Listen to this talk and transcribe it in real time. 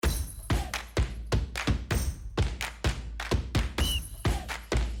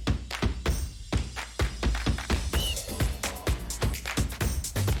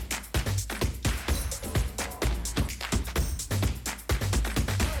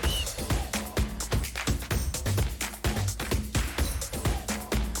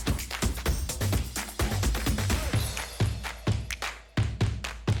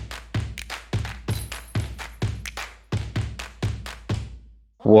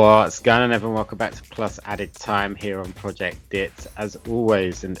What's going on, everyone? Welcome back to Plus Added Time here on Project Dit. As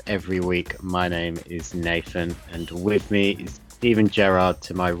always and every week, my name is Nathan, and with me is Stephen Gerrard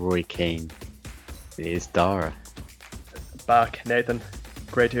to my Roy Keane. It is Dara. Back, Nathan.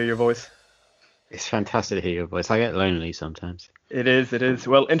 Great to hear your voice. It's fantastic to hear your voice. I get lonely sometimes. It is.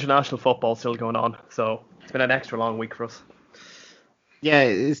 Well, international football's still going on, so it's been an extra long week for us. Yeah,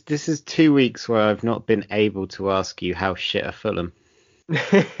 this is 2 weeks where I've not been able to ask you how shit are Fulham.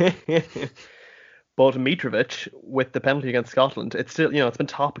 But Mitrovic, with the penalty against Scotland, it's still, it's been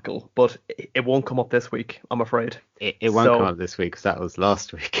topical, but it won't come up this week, I'm afraid. It won't come up this week because that was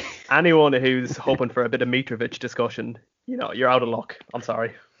last week. Anyone who's hoping for a bit of Mitrovic discussion, you're out of luck. I'm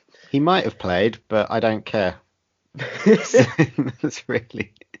sorry. He might have played, but I don't care. That's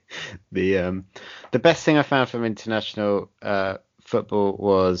really the best thing I found from international football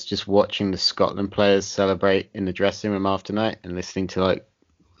was just watching the Scotland players celebrate in the dressing room after night and listening to like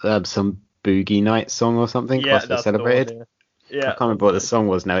some Boogie Night song or something whilst they celebrated. The one, yeah. I can't remember what the song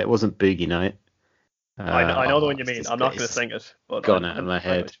was now. It wasn't Boogie Night. I know the one you mean. I'm not going to sing it, but gone out of my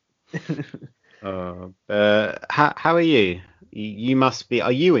head. How are you? You must be.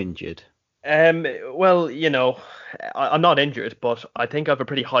 Are you injured? Well, I'm not injured, but I think I have a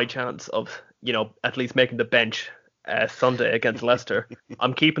pretty high chance of, at least making the bench Sunday against Leicester.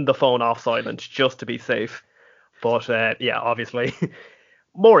 I'm keeping the phone off silent just to be safe. But obviously,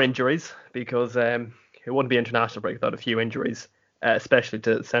 more injuries because it wouldn't be international break without a few injuries, especially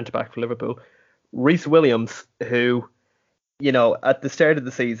to centre back for Liverpool. Rhys Williams, who, at the start of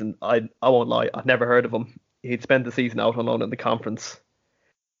the season, I won't lie, I've never heard of him. He'd spent the season out on loan in the conference.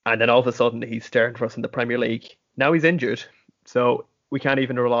 And then all of a sudden he's starting for us in the Premier League. Now he's injured, so we can't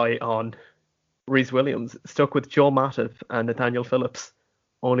even rely on Rhys Williams. Stuck with Joel Matip and Nathaniel Phillips,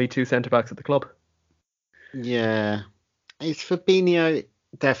 only two centre-backs at the club. Yeah. Is Fabinho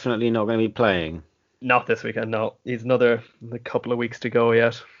definitely not going to be playing? Not this weekend, no. He's a couple of weeks to go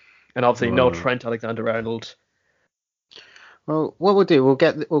yet. And obviously no Trent Alexander-Arnold. Well, what we'll do, we'll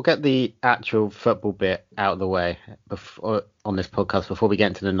get the actual football bit out of the way on this podcast before we get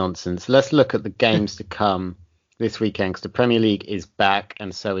into the nonsense. Let's look at the games to come this weekend because the Premier League is back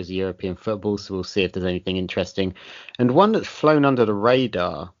and so is European football. So we'll see if there's anything interesting. And one that's flown under the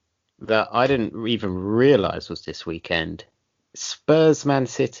radar that I didn't even realise was this weekend: Spurs Man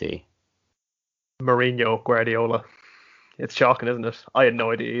City. Mourinho, Guardiola. It's shocking, isn't it? I had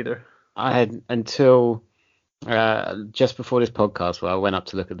no idea either. I had until just before this podcast where I went up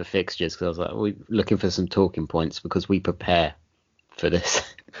to look at the fixtures because I was like, we're looking for some talking points because we prepare for this.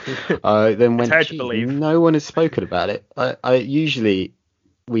 Then when it's hard to believe. No one has spoken about it. I usually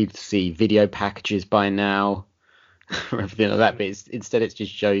we'd see video packages by now or everything like that, but instead it's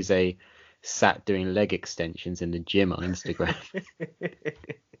just Jose sat doing leg extensions in the gym on Instagram.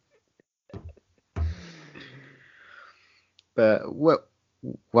 But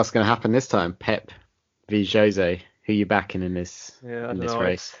what's going to happen this time? Pep v Jose, who you backing in this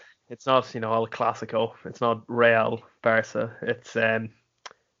race? It's not, El Clasico. It's not Real Barca. It's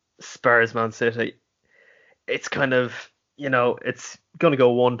Spurs Man City. It's kind of, it's going to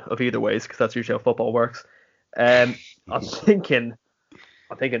go one of either ways because that's usually how football works. I'm thinking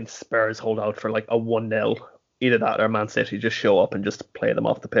Spurs hold out for like a 1-0. Either that or Man City just show up and just play them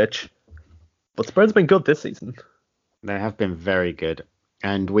off the pitch. But Spurs have been good this season. They have been very good.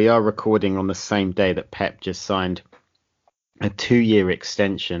 And we are recording on the same day that Pep just signed a 2-year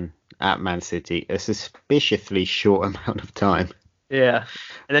extension at Man City, a suspiciously short amount of time. Yeah.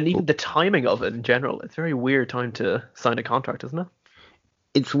 And then even the timing of it in general, it's a very weird time to sign a contract, isn't it?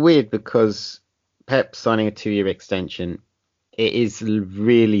 It's weird because Pep signing a 2-year extension, it is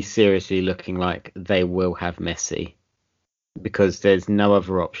really seriously looking like they will have Messi because there's no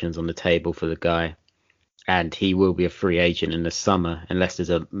other options on the table for the guy. And he will be a free agent in the summer unless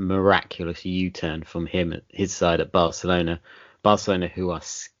there's a miraculous U-turn from him at his side at Barcelona. Barcelona, who are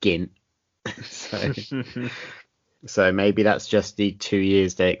skint. So maybe that's just the 2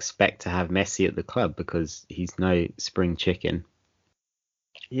 years they expect to have Messi at the club because he's no spring chicken.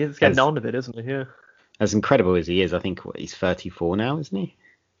 He is getting on a bit, isn't he? Yeah. As incredible as he is, I think he's 34 now, isn't he?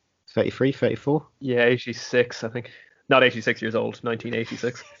 33, 34? Yeah, 86, I think. Not 86 years old,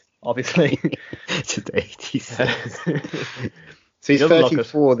 1986. Obviously. To 86. So he's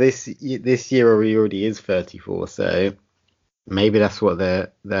 34 this year, or he already is 34. So maybe that's what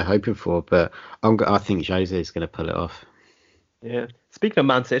they're hoping for. But I think Jose is going to pull it off. Yeah. Speaking of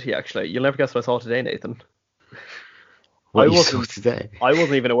Man City, actually, you'll never guess what I saw today, Nathan. What you saw today? I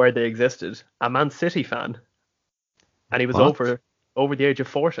wasn't even aware they existed. A Man City fan, and he was over the age of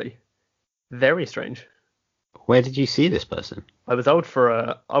 40. Very strange. Where did you see this person? I was out for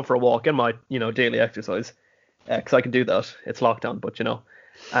a walk in my daily exercise, because I can do that. It's lockdown, but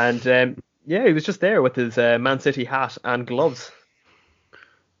and yeah, he was just there with his Man City hat and gloves.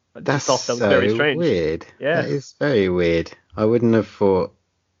 I just That's thought that was very so strange. weird. Yeah, That is very weird. I wouldn't have thought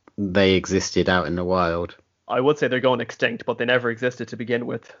they existed out in the wild. I would say they're going extinct, but they never existed to begin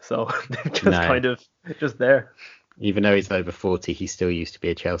with, so they're just No. kind of just there. Even though he's over 40, he still used to be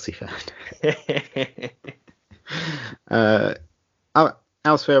a Chelsea fan. Uh,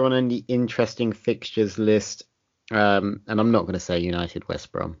 Elsewhere on the interesting fixtures list, and I'm not going to say United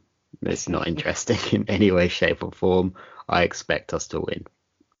West Brom. It's not interesting in any way, shape, or form. I expect us to win.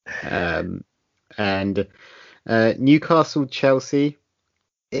 And Newcastle Chelsea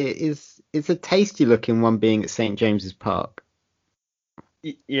is a tasty looking one, being at St James's Park.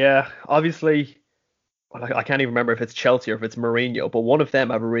 Yeah, obviously, well, I can't even remember if it's Chelsea or if it's Mourinho, but one of them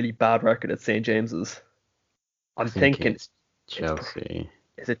have a really bad record at St James's. I'm I think thinking, it's Chelsea.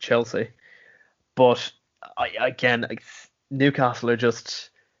 is it Chelsea? But again, Newcastle are just,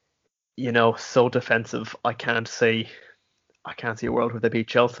 so defensive. I can't see a world where they beat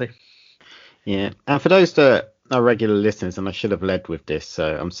Chelsea. Yeah, and for those that are regular listeners, and I should have led with this,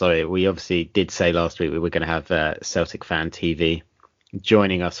 so I'm sorry. We obviously did say last week we were going to have Celtic Fan TV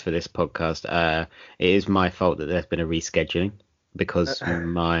joining us for this podcast. It is my fault that there's been a rescheduling because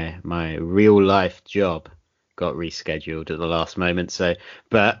my real life job got rescheduled at the last moment. So,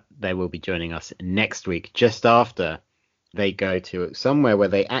 but they will be joining us next week, just after they go to somewhere where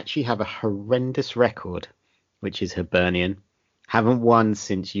they actually have a horrendous record, which is Hibernian. Haven't won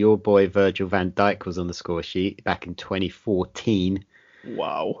since your boy Virgil van Dijk was on the score sheet back in 2014.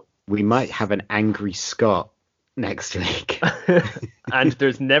 Wow. We might have an angry Scot next week. And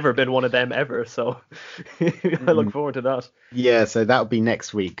there's never been one of them ever, so I look forward to that. Yeah, so that'll be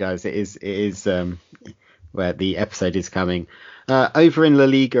next week, guys. It is where the episode is coming. Over in La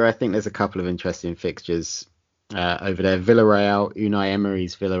Liga, I think there's a couple of interesting fixtures over there. Villarreal, Unai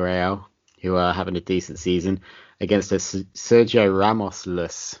Emery's Villarreal, who are having a decent season, against a Sergio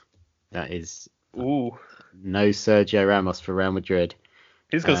Ramos-less. That is no Sergio Ramos for Real Madrid.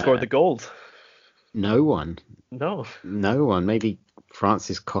 Who's going to score the goals? No one. No one. Maybe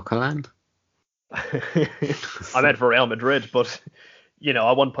Francis Coquelin. I meant for Real Madrid, but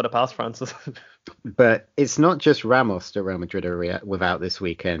I wouldn't put it past Francis. But it's not just Ramos that Real Madrid are without this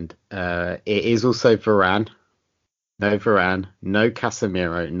weekend. It is also Varane. No Varane. No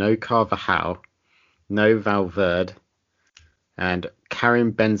Casemiro. No Carvajal. No Valverde. And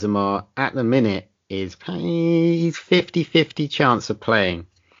Karim Benzema at the minute he's 50-50 chance of playing.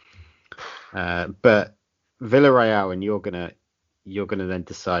 But Villarreal, and you're gonna then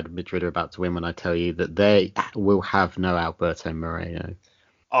decide Madrid are about to win when I tell you that they will have no Alberto Moreno.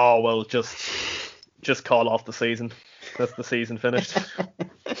 Oh well, just call off the season. That's the season finished.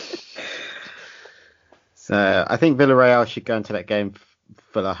 So I think Villarreal should go into that game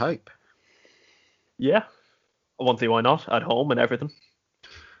full of hope. Yeah, I won't see why not. At home and everything.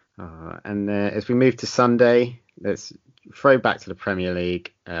 And as we move to Sunday, let's throw back to the Premier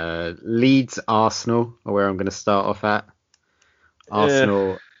League. Leeds Arsenal are where I'm going to start off at.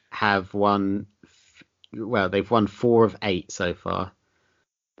 Arsenal have won. Well, they've won 4 of 8 so far.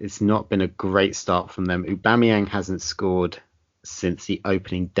 It's not been a great start from them. Aubameyang hasn't scored since the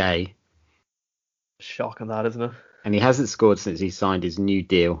opening day. Shocking that, isn't it? And he hasn't scored since he signed his new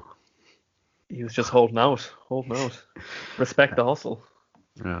deal. He was just holding out. Respect the hustle.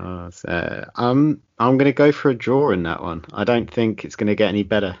 So I'm going to go for a draw in that one. I don't think it's going to get any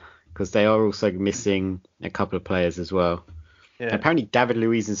better because they are also missing a couple of players as well. Yeah. Apparently David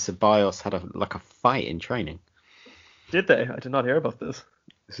Luiz and Ceballos had a fight in training. Did they? I did not hear about this.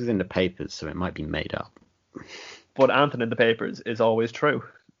 This is in the papers, so it might be made up. But Anthony in the papers is always true.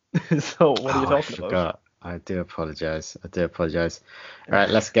 So what are you talking about? I do apologise. All right,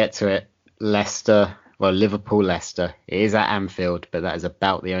 let's get to it. Liverpool-Leicester. It is at Anfield, but that is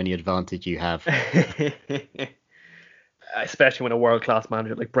about the only advantage you have. Especially when a world-class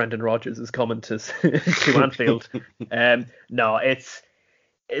manager like Brendan Rodgers is coming to Anfield. No, it's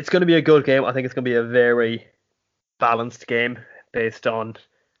going to be a good game. I think it's going to be a very balanced game based on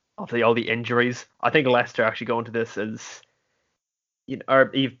obviously all the injuries. I think Leicester actually go into this as,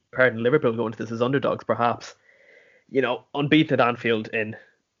 Liverpool go into this as underdogs, perhaps. Unbeaten at Anfield in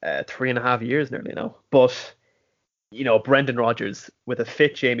 3.5 years nearly now. But, Brendan Rodgers with a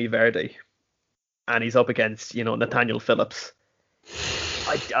fit Jamie Vardy, and he's up against, Nathaniel Phillips.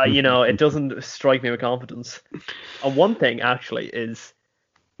 It doesn't strike me with confidence. And one thing actually is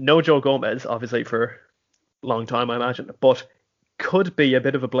no Joe Gomez, obviously for a long time, I imagine, but could be a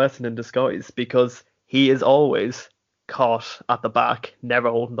bit of a blessing in disguise because he is always caught at the back, never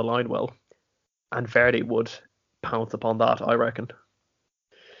holding the line well. And Verdi would pounce upon that, I reckon.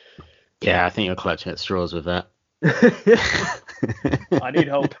 Yeah, I think you're clutching at straws with that. I need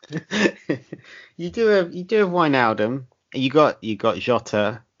hope. You do have Wijnaldum. You got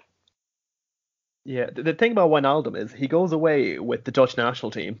Jota. Yeah, the thing about Wijnaldum is he goes away with the Dutch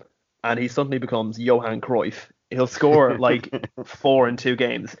national team and he suddenly becomes Johan Cruyff. He'll score like 4 in 2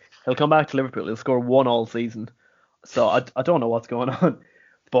 games. He'll come back to Liverpool. He'll score 1 all season. So I don't know what's going on.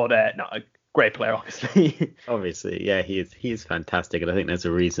 But no, a great player, obviously. Obviously, yeah, he is fantastic. And I think there's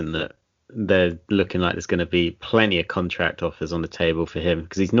a reason that they're looking like there's going to be plenty of contract offers on the table for him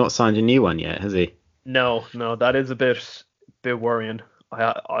because he's not signed a new one yet, has he? No, that is a bit worrying.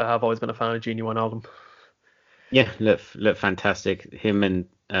 I have always been a fan of Gini Wijnaldum. Yeah, look fantastic. Him and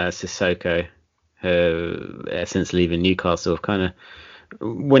Sissoko, who since leaving Newcastle, have kind of.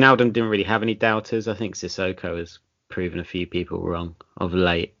 Wijnaldum didn't really have any doubters. I think Sissoko has proven a few people wrong of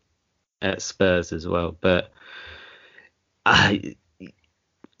late at Spurs as well. But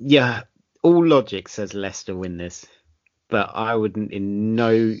yeah, all logic says Leicester win this. But I wouldn't in no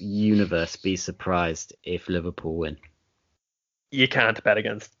universe be surprised if Liverpool win. You can't bet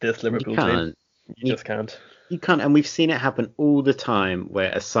against this Liverpool team. You just can't. You can't, and we've seen it happen all the time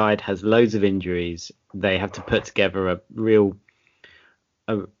where a side has loads of injuries. They have to put together a real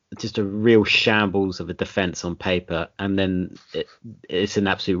shambles of a defence on paper, and then it's an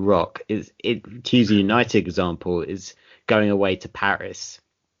absolute rock. To use a United example, is going away to Paris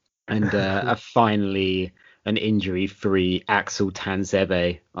and finally an injury-free Axel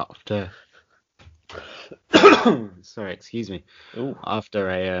Tanzebe after. Sorry, excuse me. Ooh. After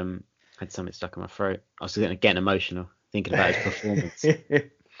I had something stuck in my throat, I was getting emotional thinking about his performance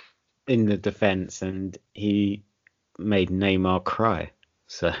in the defence, and he made Neymar cry.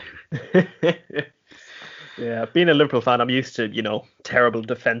 So yeah, being a Liverpool fan, I'm used to terrible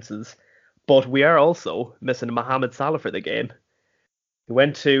defences, but we are also missing Mohamed Salah for the game. He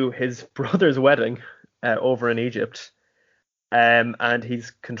went to his brother's wedding over in Egypt, and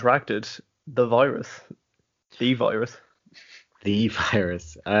he's contracted the virus. The virus.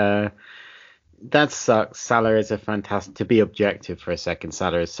 That sucks. Salah is to be objective for a second,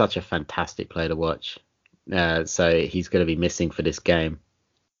 Salah is such a fantastic player to watch. So he's going to be missing for this game.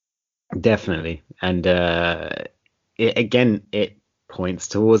 Definitely. And it points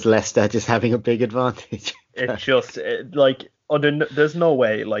towards Leicester just having a big advantage. There's no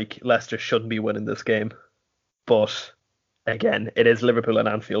way Leicester shouldn't be winning this game. But again, it is Liverpool and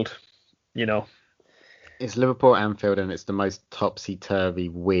Anfield, It's Liverpool, Anfield, and it's the most topsy-turvy,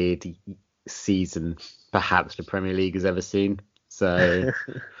 weird season perhaps the Premier League has ever seen. So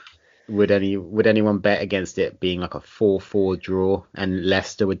would anyone bet against it being like a 4-4 draw and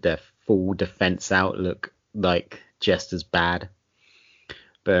Leicester with their full defence out look like just as bad?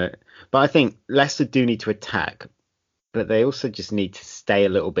 But I think Leicester do need to attack, but they also just need to stay a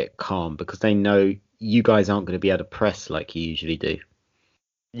little bit calm because they know you guys aren't going to be able to press like you usually do.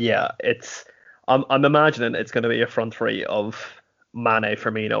 Yeah, I'm imagining it's going to be a front three of Mane,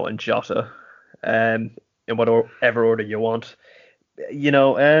 Firmino, and Jota, in whatever order you want.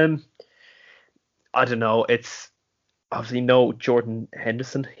 I don't know. It's obviously no Jordan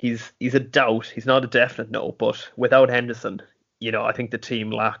Henderson. He's a doubt. He's not a definite no. But without Henderson, I think the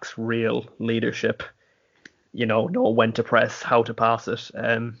team lacks real leadership. Know when to press, how to pass it.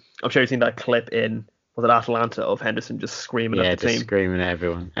 I'm sure you've seen that clip in Atlanta of Henderson just screaming at the team. Yeah, just screaming at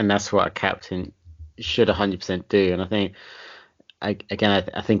everyone, and that's what a captain should 100% do. And I think, I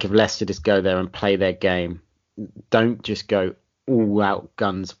think if Leicester just go there and play their game, don't just go all out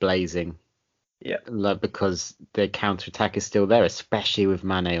guns blazing. Yeah. Because the counter-attack is still there, especially with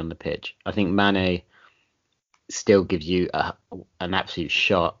Mane on the pitch. I think Mane still gives you an absolute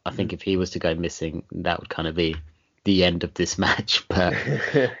shot. I think if he was to go missing, that would kind of be the end of this match. But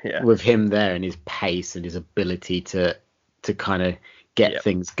yeah. With him there and his pace and his ability to kind of get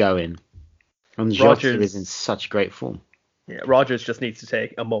things going. And Jota is in such great form. Yeah, Rodgers just needs to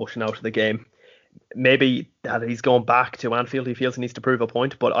take emotion out of the game. Maybe that he's going back to Anfield, he feels he needs to prove a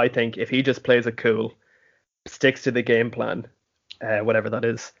point. But I think if he just plays it cool, sticks to the game plan, whatever that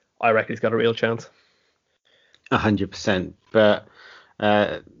is, I reckon he's got a real chance. 100%. But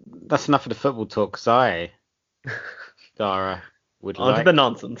that's enough of the football talk, because Dara, would onto the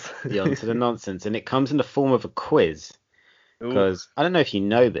nonsense. Onto the nonsense. And it comes in the form of a quiz. Because I don't know if you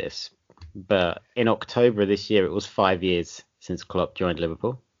know this, but in October this year, it was 5 years since Klopp joined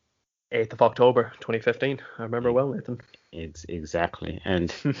Liverpool. 8th of October 2015. I remember well, Nathan. Exactly. And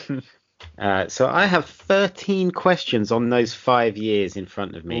so I have 13 questions on those 5 years in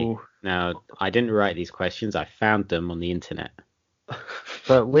front of me. Now, I didn't write these questions. I found them on the internet.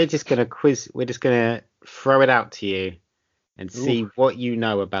 But we're just going to we're just going to throw it out to you and see Ooh. what you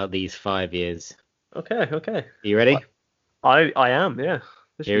know about these 5 years. Okay. Are you ready? I am. Yeah.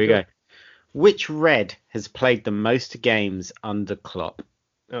 This should Here be we good. go. Which Red has played the most games under Klopp?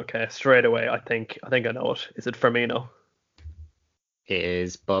 Okay. Straight away, I think I know it. Is it Firmino? It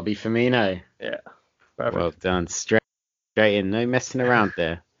is Bobby Firmino. Yeah. Well Perfect. done. Straight in. No messing around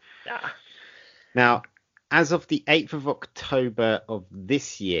there. Yeah. Now, as of the 8th of October of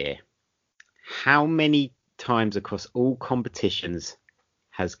this year, how many times across all competitions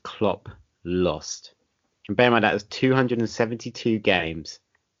has Klopp lost? And bear in mind that was 272 games.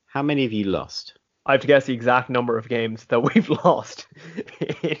 How many have you lost? I have to guess the exact number of games that we've lost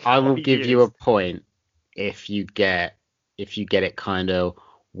in I will 5 give you a years. point if you get it kind of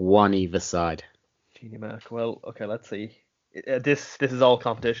one either side. Genie Mac. Well, okay, let's see. This is all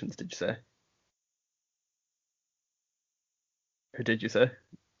competitions, did you say? Or did you say?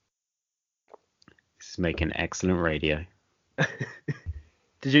 This is making excellent radio.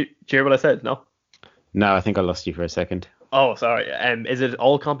 Did you hear what I said? No. No, I think I lost you for a second. Oh, sorry. Is it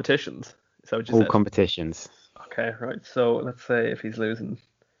all competitions? Is that what you All said? competitions. Okay, right. So let's say if he's losing.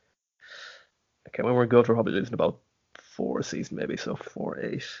 Okay, when we're good, we're probably losing about 4 a season, maybe. So 4,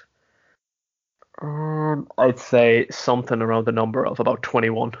 8. I'd say something around the number of about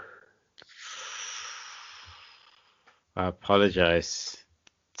 21. I apologise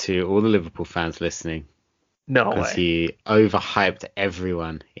to all the Liverpool fans listening No because way. he overhyped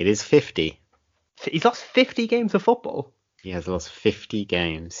everyone. It is 50. He's lost 50 games of football. He has lost 50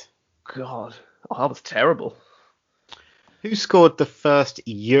 games. God. Oh, that was terrible. Who scored the first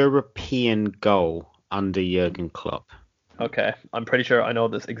European goal under Jurgen Klopp? Okay, I'm pretty sure I know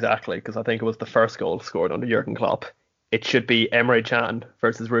this exactly because I think it was the first goal scored under Jurgen Klopp. It should be Emre Can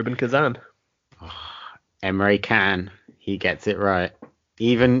versus Ruben Kazan. Emre Can. He gets it right.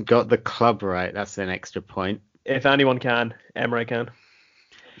 Even got the club right. That's an extra point. If anyone can, Emre can.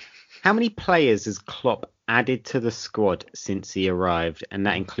 How many players has Klopp added to the squad since he arrived? And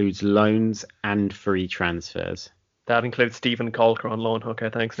that includes loans and free transfers. That includes Stephen Colker on loan. Okay,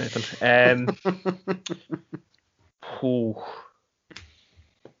 thanks, Nathan. Ooh.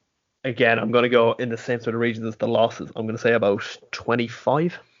 Again, I'm going to go in the same sort of regions as the losses. I'm going to say about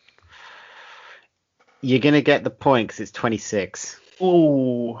 25. You're going to get the point because it's 26.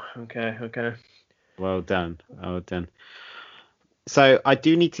 Oh, okay. Well done. Well done. So I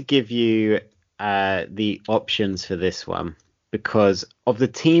do need to give you the options for this one because of the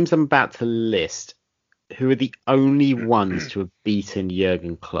teams I'm about to list, who are the only ones to have beaten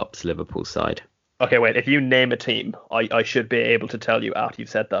Jurgen Klopp's Liverpool side? Okay, wait. If you name a team, I should be able to tell you after you've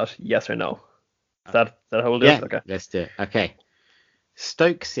said that, yes or no. Is that how we'll do Yeah, it? Okay. let's do it. Okay.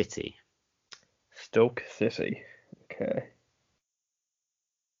 Stoke City, Stoke City. Okay.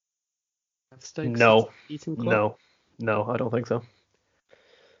 have Stoke No. City beaten Klopp? No, I don't think so.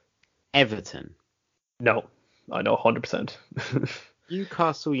 Everton, No, I know 100%.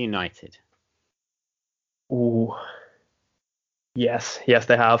 Newcastle United, Ooh. Yes,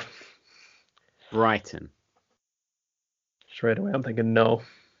 they have. Brighton, Straight away, I'm thinking no.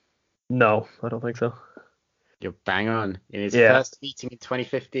 No, I don't think so. you're bang on. In his Yeah. first meeting in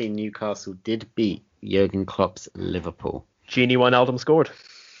 2015, Newcastle did beat Jurgen Klopp's Liverpool. Genie Wijnaldum scored.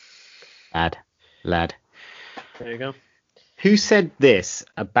 Lad. There you go. Who said this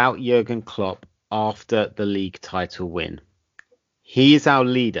about Jurgen Klopp after the league title win? He is our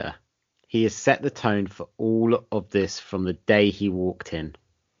leader. He has set the tone for all of this from the day he walked in.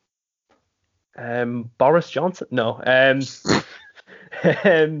 Boris Johnson? No.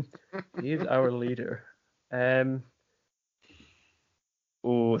 He's our leader.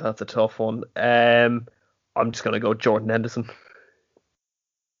 Ooh, that's a tough one. I'm just gonna go Jordan Henderson.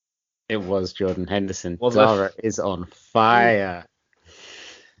 It was Jordan Henderson. Was Dara it? is on fire.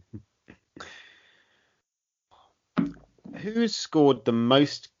 Who's scored the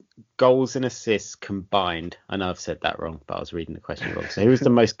most goals and assists combined? I know I've said that wrong, but I was reading the question wrong. So who's the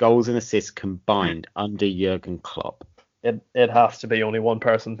most goals and assists combined under Jurgen Klopp? It has to be only one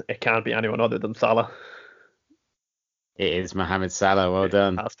person. It can't be anyone other than Salah. It is Mohamed Salah. Well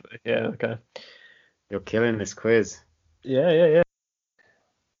done. It has to be. Yeah. Okay. You're killing this quiz. Yeah.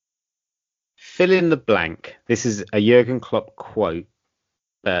 Fill in the blank. This is a Jurgen Klopp quote,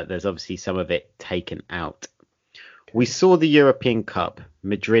 but there's obviously some of it taken out. We saw the European Cup.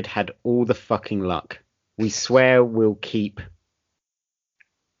 Madrid had all the fucking luck. We swear we'll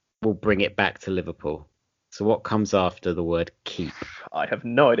bring it back to Liverpool. So what comes after the word keep? I have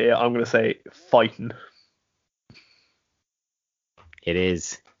no idea. I'm gonna say fighting. It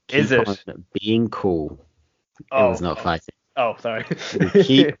is Is keep on it? being cool. It was not fighting. Oh, sorry. We'll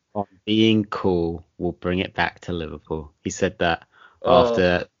keep on being cool. We'll bring it back to Liverpool. He said that after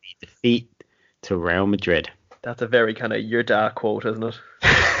the defeat to Real Madrid. That's a very kind of your dad quote, isn't it?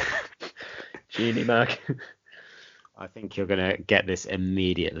 Genie Mac. I think you're going to get this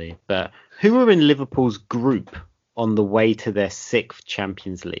immediately. But who are in Liverpool's group on the way to their 6th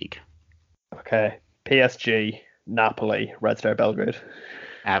Champions League? Okay. PSG, Napoli, Red Star Belgrade.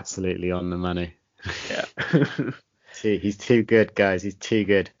 Absolutely on the money. Yeah. He's too good, guys. He's too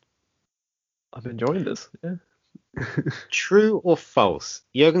good. I'm enjoying this. Yeah. True or false?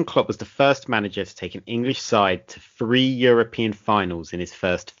 Jurgen Klopp was the first manager to take an English side to 3 European finals in his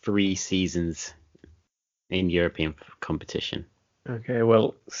first 3 seasons in European competition. Okay,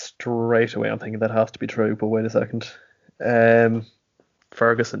 well, straight away I'm thinking that has to be true, but wait a second.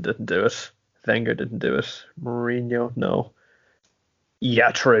 Ferguson didn't do it. Wenger didn't do it. Mourinho, no.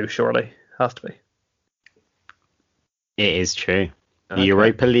 Yeah, true, surely. Has to be. It is true. The Okay.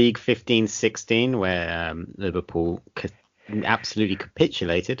 Europa League 15-16, where Liverpool absolutely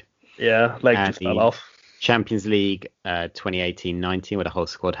capitulated. Yeah, leg And just fell the off. Champions League 2018-19, where the whole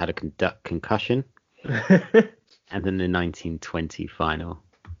squad had a concussion. And then the 1920 final,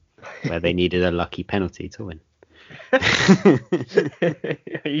 where they needed a lucky penalty to win.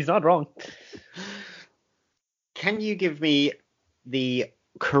 He's not wrong. Can you give me the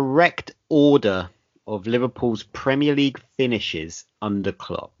correct order of Liverpool's Premier League finishes under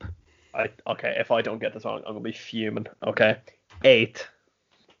Klopp? Okay, if I don't get this wrong, I'm going to be fuming. Okay. 8th,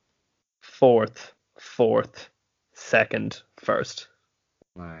 4th, 2nd, 1st.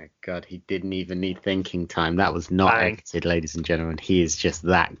 My God, he didn't even need thinking time. That was not Bang. edited, ladies and gentlemen. He is just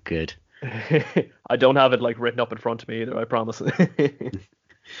that good. I don't have it like written up in front of me either, I promise.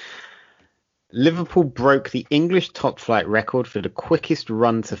 Liverpool broke the English top flight record for the quickest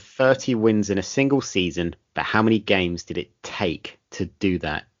run to 30 wins in a single season, but how many games did it take to do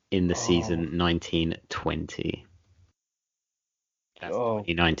that in the season 1920? That's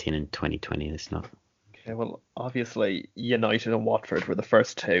 2019 and 2020, it's not. Okay, well, obviously United and Watford were the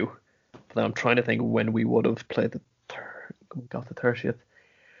first 2, but I'm trying to think when we would have played the 30th.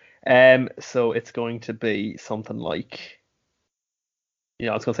 So it's going to be something like,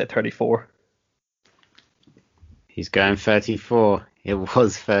 I was going to say 34. He's going 34. It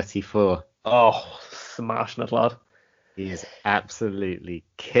was 34. Oh, smashing it, lad. He is absolutely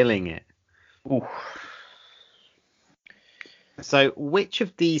killing it. Ooh. So which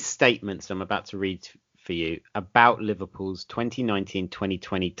of these statements I'm about to read for you about Liverpool's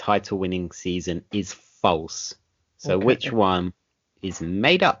 2019-2020 title-winning season is false? So which one is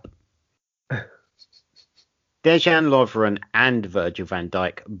made up? Dejan Lovren and Virgil van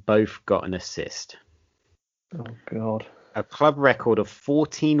Dijk both got an assist. Oh, God. A club record of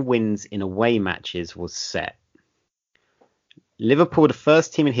 14 wins in away matches was set. Liverpool, the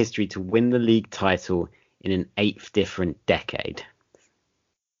first team in history to win the league title in an 8th different decade.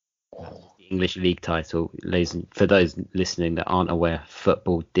 The English league title, for those listening that aren't aware,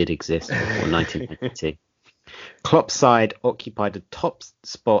 football did exist before 1992. Klopp's side occupied the top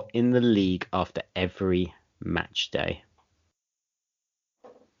spot in the league after every match day.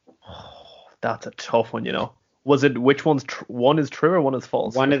 That's a tough one, Was it which one's one is true or one is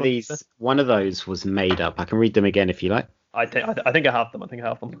false? One of those was made up. I can read them again if you like. I think I have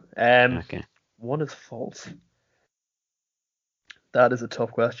them. Okay. One is false. That is a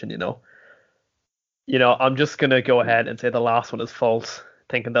tough question, I'm just gonna go ahead and say the last one is false,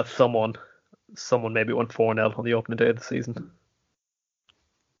 thinking that someone maybe won 4-0 on the opening day of the season.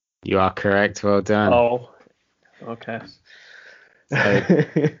 You are correct. Well done. Oh, okay. So,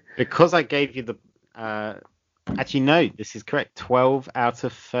 because I gave you the actually no, this is correct. 12 out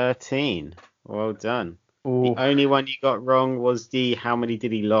of 13. Well done. Ooh. The only one you got wrong was the how many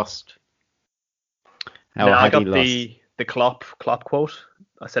did he lost? I got the Klopp quote.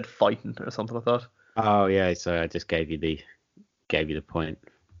 I said fighting or something like that. Oh yeah, so I just gave you the point.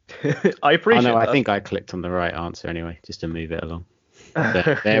 I appreciate that. I think I clicked on the right answer anyway, just to move it along.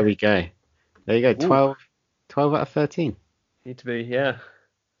 But there we go. There you go. 12 out of 13. Need to be, yeah.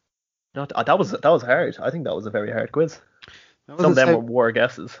 That was hard. I think that was a very hard quiz. Some of them were war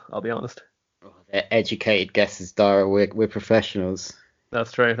guesses, I'll be honest. Oh, they're educated guesses, Dara. We're professionals.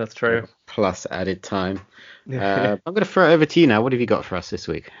 That's true. Plus added time. I'm going to throw it over to you now. What have you got for us this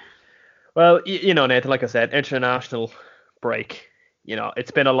week? Well, Nathan, like I said, international break.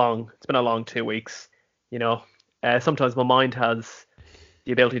 It's been a long 2 weeks. Sometimes my mind has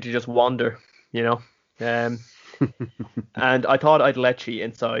the ability to just wander. And I thought I'd let you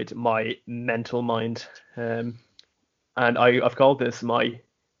inside my mental mind. And I've called this my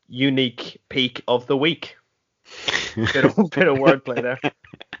unique peak of the week. Bit of wordplay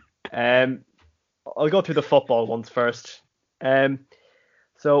there. I'll go through the football ones first.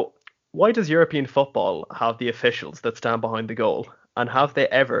 So why does European football have the officials that stand behind the goal? And have they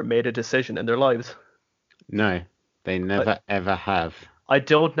ever made a decision in their lives? No, they never ever have. I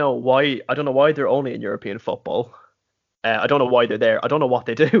don't know why. I don't know why they're only in European football. I don't know why they're there. I don't know what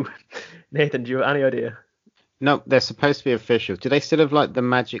they do. Nathan, do you have any idea? No, they're supposed to be officials. Do they still have like the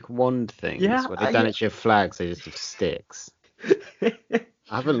magic wand things? Yeah, Where they don't actually have flags, they just have sticks. I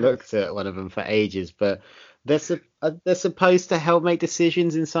haven't looked at one of them for ages, but they're supposed to help make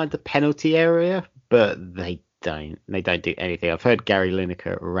decisions inside the penalty area, but they don't. They don't do anything. I've heard Gary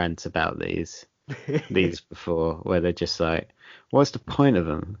Lineker rant about these before, where they're just like, what's the point of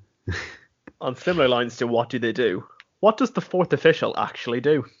them? On similar lines to what do they do? What does the fourth official actually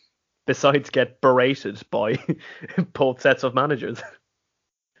do? Besides get berated by both sets of managers.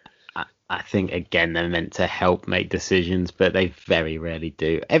 I think, again, they're meant to help make decisions, but they very rarely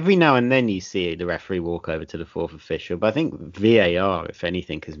do. Every now and then you see the referee walk over to the fourth official, but I think VAR, if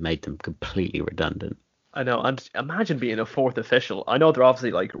anything, has made them completely redundant. I know, and imagine being a fourth official. I know they're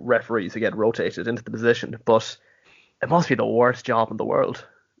obviously like referees who get rotated into the position, but it must be the worst job in the world.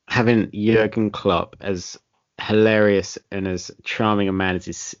 Having Jurgen Klopp, as hilarious and as charming a man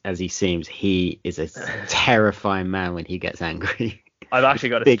as he seems, he is a terrifying man when he gets angry. I've actually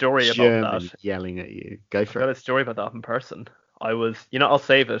got a story about that. Yelling at you. Go for it. I've got a story about that in person. I'll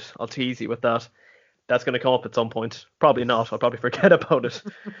save it. I'll tease you with that. That's going to come up at some point. Probably not. I'll probably forget about it.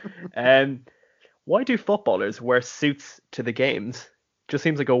 Why do footballers wear suits to the games? Just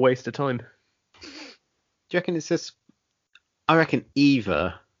seems like a waste of time. Do you reckon it's just... I reckon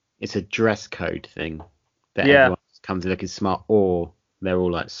either it's a dress code thing that everyone comes looking smart, or they're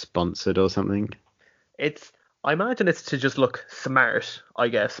all like sponsored or something. I imagine it's to just look smart, I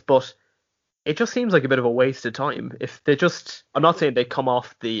guess, but it just seems like a bit of a waste of time. If they just, I'm not saying they come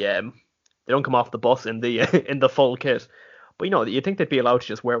off the, they don't come off the bus in the in the full kit, but you think they'd be allowed to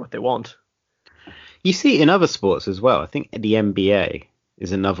just wear what they want. You see in other sports as well. I think the NBA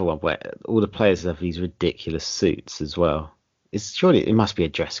is another one where all the players have these ridiculous suits as well. Surely it must be a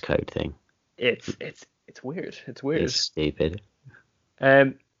dress code thing. It's weird. It's weird. It's stupid.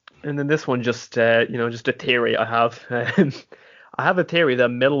 And then this one, just a theory I have. I have a theory that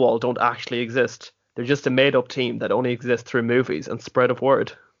Millwall don't actually exist. They're just a made-up team that only exists through movies and spread of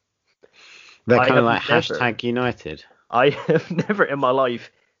word. They're kind of like hashtag United. I have never in my life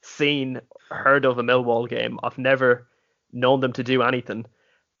heard of a Millwall game. I've never known them to do anything.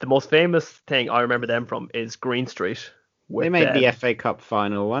 The most famous thing I remember them from is Green Street. They made the FA Cup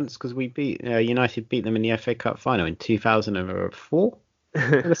final once because we United beat them in the FA Cup final in 2004.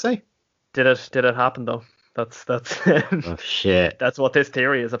 I say. Did it happen though? That's oh shit. That's what this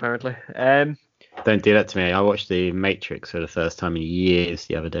theory is apparently. Don't do that to me. I watched The Matrix for the first time in years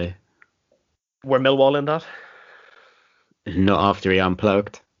the other day. Were Millwall in that? Not after he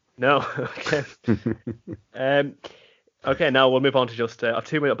unplugged. No. Okay. Okay. Now we'll move on to just 2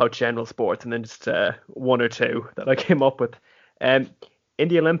 minutes about general sports, and then just one or two that I came up with. In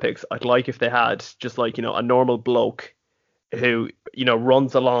the Olympics, I'd like if they had just like a normal bloke who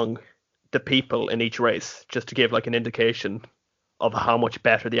runs along the people in each race, just to give like an indication of how much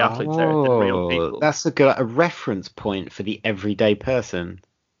better the athletes are than real people. That's a reference point for the everyday person.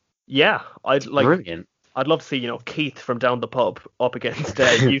 Yeah, Brilliant. I'd love to see Keith from down the pub up against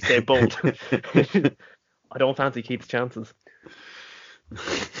Usain Bolt. I don't fancy Keith's chances.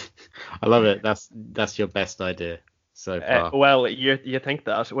 I love it. That's your best idea so far. Well, you think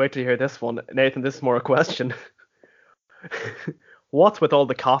that? Wait till you hear this one, Nathan. This is more a question. What's with all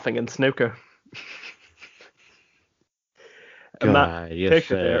the coughing in snooker? God,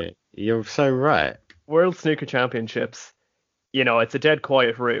 you're so right. World Snooker Championships. It's a dead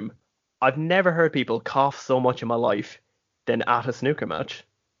quiet room. I've never heard people cough so much in my life than at a snooker match.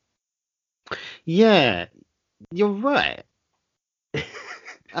 Yeah, you're right.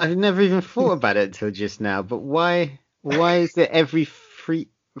 I've never even thought about it until just now. But why is it every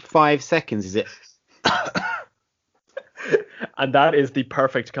 5 seconds? Is it? And that is the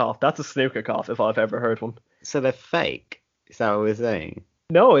perfect cough. That's a snooker cough if I've ever heard one. So they're fake? Is that what we're saying?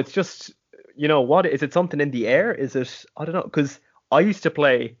 No, it's just, what? Is it something in the air? Is it, I don't know, because I used to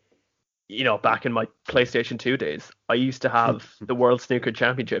play, back in my PlayStation 2 days, I used to have the World Snooker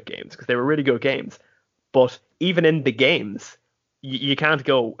Championship games because they were really good games. But even in the games, you can't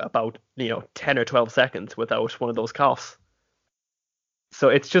go about, 10 or 12 seconds without one of those coughs. So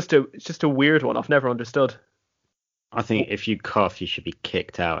it's just a weird one. I've never understood. I think if you cough, you should be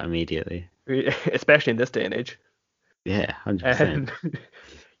kicked out immediately. Especially in this day and age. Yeah, 100%.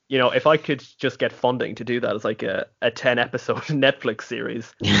 if I could just get funding to do that as like a 10 episode Netflix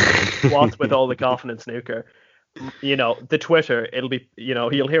series, What's with all the coffin and snooker, the Twitter, it'll be,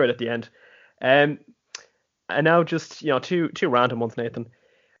 you'll hear it at the end. And now just, two random ones, Nathan.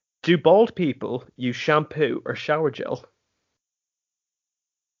 Do bald people use shampoo or shower gel?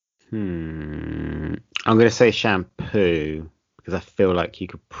 I'm going to say shampoo because I feel like you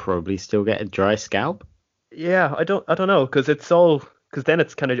could probably still get a dry scalp. Yeah, I don't know, because then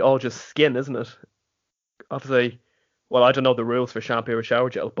it's kind of all just skin, isn't it? Obviously, well, I don't know the rules for shampoo or shower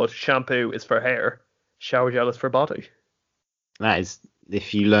gel, but shampoo is for hair, shower gel is for body. That is,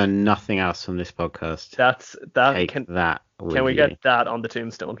 if you learn nothing else from this podcast, take that. Can we get that on the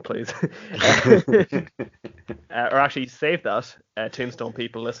tombstone, please? Or actually save that, tombstone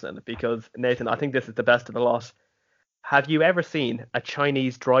people listening, because Nathan, I think this is the best of the lot. Have you ever seen a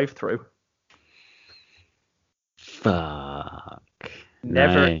Chinese drive-through? Fuck.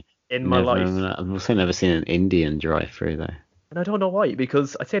 Never No, in my life. I've also never seen an Indian drive-through though. And I don't know why,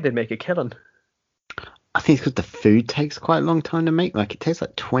 because I'd say they'd make a killing. I think it's because the food takes quite a long time to make. Like it takes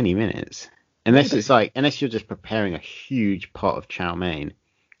like 20 minutes. Unless you're just preparing a huge pot of chow mein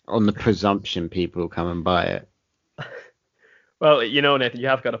on the presumption people will come and buy it. Well, Nathan, you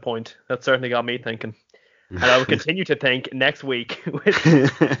have got a point. That certainly got me thinking. And I will continue to think next week with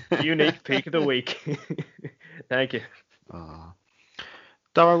unique peak of the week. Thank you. Oh.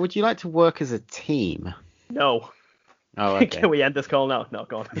 Dara, would you like to work as a team? No. Oh, okay. Can we end this call now? No,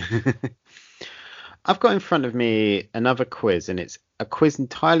 go on. I've got in front of me another quiz, and it's a quiz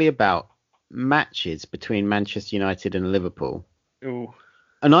entirely about matches between Manchester United and Liverpool. Ooh.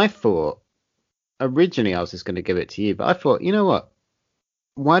 And I thought, originally I was just going to give it to you, but I thought, you know what?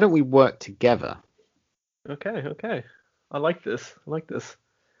 Why don't we work together? Okay. I like this.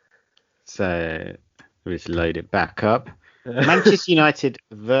 So, let's load it back up. Manchester United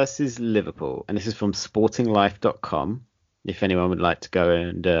versus Liverpool. And this is from sportinglife.com. If anyone would like to go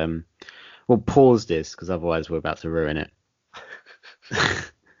and... we'll pause this, because otherwise we're about to ruin it.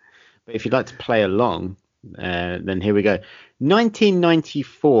 But if you'd like to play along, then here we go.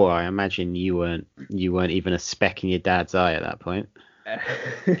 1994, I imagine you weren't even a speck in your dad's eye at that point.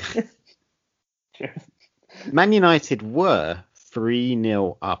 Man United were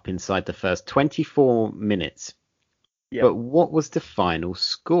 3-0 up inside the first 24 minutes. Yep. But what was the final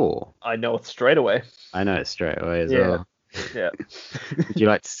score? I know it straight away. I know it straight away as well. Yeah. Would you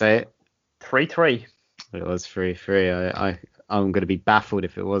like to say it? 3-3. It was 3-3. I'm going to be baffled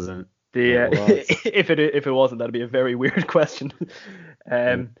if it wasn't. If it wasn't, that'd be a very weird question.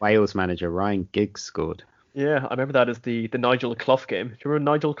 Wales manager Ryan Giggs scored. Yeah, I remember that as the Nigel Clough game. Do you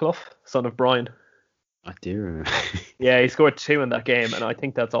remember Nigel Clough, son of Brian? I do remember. Yeah, he scored 2 in that game, and I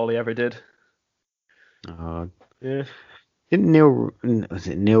think that's all he ever did. Oh. Yeah. Didn't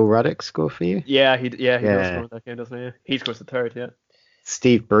Neil Ruddock score for you? Yeah, he does score in that game, doesn't he? He scores the third, yeah.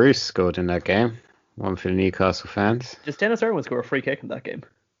 Steve Bruce scored in that game. One for the Newcastle fans. Does Dennis Irwin score a free kick in that game?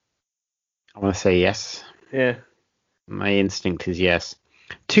 I want to say yes. Yeah. My instinct is yes.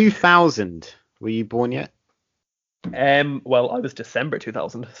 2000. Were you born yet? Well, I was December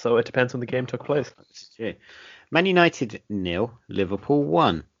 2000, so it depends when the game took place. Man United 0, Liverpool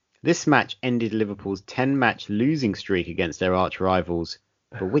 1. This match ended Liverpool's 10-match losing streak against their arch rivals.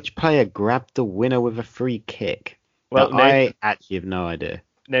 But which player grabbed the winner with a free kick? Well, Nathan, I actually have no idea.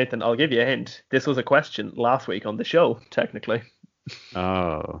 Nathan, I'll give you a hint. This was a question last week on the show, technically.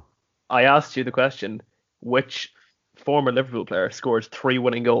 Oh. I asked you the question, which former Liverpool player scored 3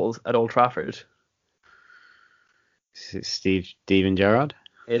 winning goals at Old Trafford? Is it Steven Gerrard?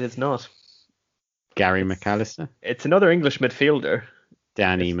 It is not. Gary McAllister? It's another English midfielder.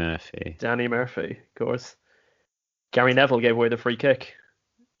 Danny Murphy, of course. Gary Neville gave away the free kick.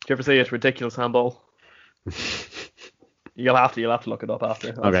 Did you ever see it? Ridiculous handball. You'll have to look it up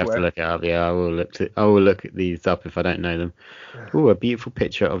after. I'll have to look it up. Yeah, I will look at these up if I don't know them. Oh, a beautiful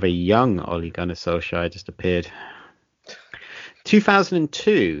picture of a young Ole Gunnar Solskjaer just appeared.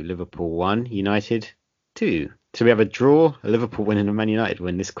 2002, Liverpool 1, United 2. So we have a draw, a Liverpool win, and a Man United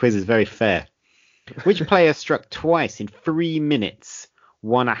win. This quiz is very fair. Which player struck twice in 3 minutes,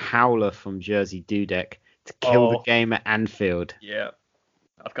 won a howler from Jerzy Dudek to kill the game at Anfield? Yeah,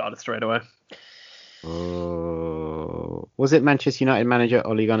 I've got it straight away. Oh, was it Manchester United manager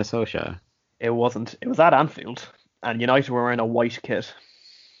Ole Gunnar Solskjaer? It wasn't. It was at Anfield, and United were wearing a white kit.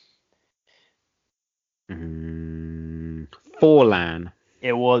 Forlan.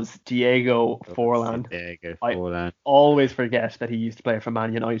 It was Diego Forlan. I always forget that he used to play for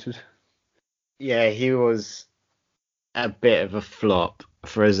Man United. Yeah, he was a bit of a flop.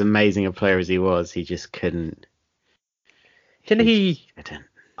 For as amazing a player as he was, he just couldn't. Didn't he?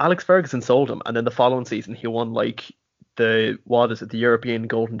 Alex Ferguson sold him, and then the following season he won like the European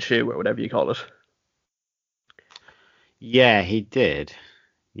Golden Shoe or whatever you call it. Yeah, he did.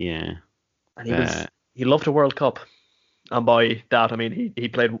 Yeah. And he loved a World Cup, and by that I mean he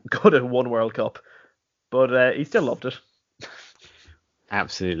played good at one World Cup, but he still loved it.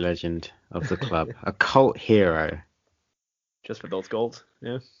 Absolute legend of the club, a cult hero. Just for those goals,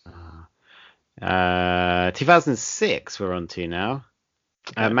 yeah. 2006 we're on to now.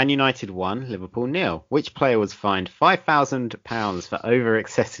 Okay. Man United 1, Liverpool 0. Which player was fined £5,000 for over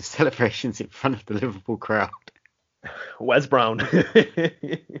excessive celebrations in front of the Liverpool crowd? Wes Brown.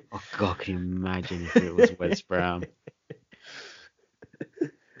 Oh God, can you imagine if it was Wes Brown?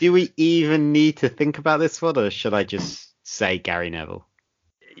 Do we even need to think about this one, or should I just say Gary Neville?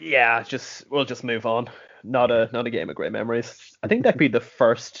 Yeah, we'll just move on. Not a game of great memories. I think that'd be the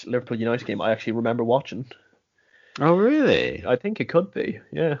first Liverpool United game I actually remember watching. Oh, really? I think it could be,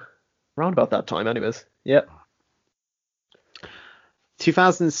 yeah. Around about that time, anyways. Yep.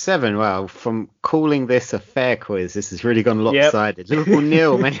 2007, well, from calling this a fair quiz, this has really gone lopsided. Yep. Liverpool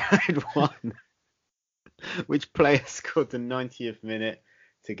 0, Man United 1. Which player scored the 90th minute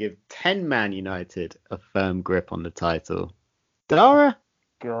to give 10 Man United a firm grip on the title? Dara?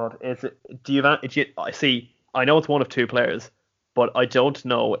 God, is it? I see. I know it's one of two players, but I don't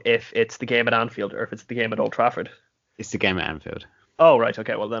know if it's the game at Anfield or if it's the game at Old Trafford. It's the game at Anfield. Oh right,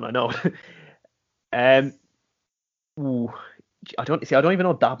 okay. Well then I know. I don't even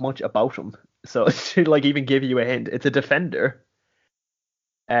know that much about him. So to like even give you a hint, it's a defender.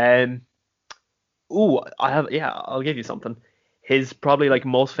 I'll give you something. His probably like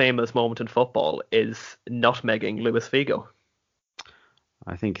most famous moment in football is nutmegging Luis Figo.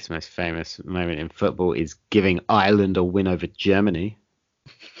 I think his most famous moment in football is giving Ireland a win over Germany.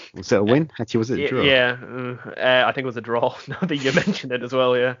 Was it a win? Actually, was it a draw? Yeah, I think it was a draw. Now that you mentioned it as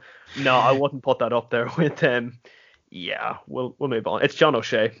well, yeah. No, I wouldn't put that up there with them. Yeah, we'll move on. It's John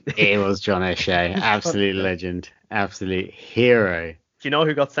O'Shea. It was John O'Shea. Absolute legend. Absolute hero. Do you know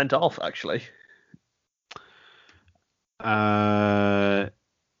who got sent off, actually? No.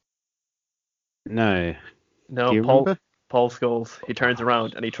 No, Do you remember? Paul Scholes. He turns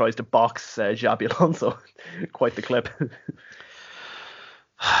around and he tries to box Xabi Alonso. Quite the clip.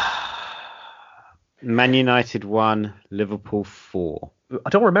 Man United 1, Liverpool 4. I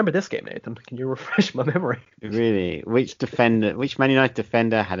don't remember this game, Nathan. Can you refresh my memory? Really? Which Man United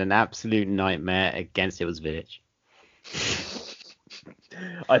defender had an absolute nightmare against it was Vidic?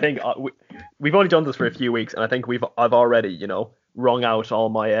 I think we've only done this for a few weeks, and I think I've already, wrung out all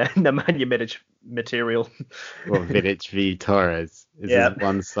my Nemanja Vidic material. Well, Vidic v Torres is as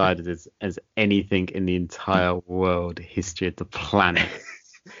one-sided as anything in the entire world history of the planet.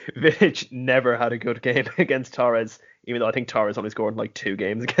 Vidic never had a good game against Torres, even though I think Torres only scored like 2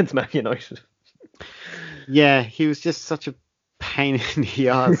 games against Man United. Yeah, he was just such a pain in the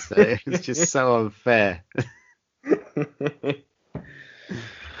arse. So it was just so unfair.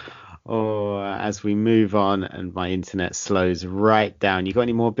 As we move on and my internet slows right down, you got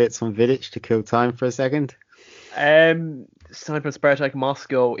any more bits on Vidic to kill time for a second? Signed from Spartak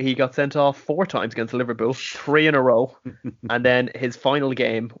Moscow. He got sent off 4 times against Liverpool, 3 in a row, and then his final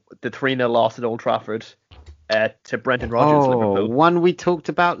game, the 3-0 loss at Old Trafford to Brendan Rodgers. Liverpool. One we talked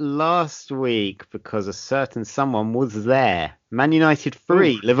about last week because a certain someone was there. Man United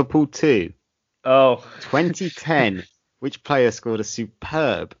 3, Liverpool 2. Oh, 2010. Which player scored a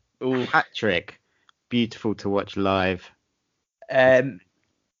superb hat-trick? Beautiful to watch live. Yeah,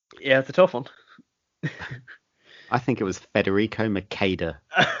 it's a tough one. I think it was Federico Macheda.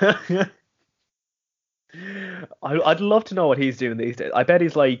 I'd love to know what he's doing these days. I bet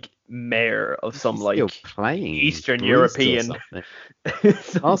he's like mayor of some like playing Eastern European.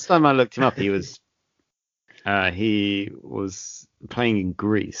 Last time I looked him up, he was playing in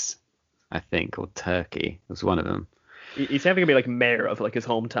Greece, I think, or Turkey. It was one of them. He's definitely gonna be like mayor of like his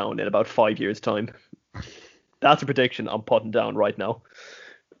hometown in about 5 years' time. That's a prediction I'm putting down right now.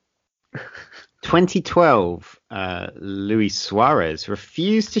 2012, Luis Suarez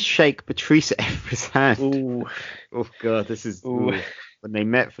refused to shake Patrice Evra's hand. Ooh. Oh God, this is when they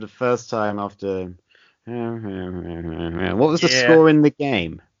met for the first time after. What was the score in the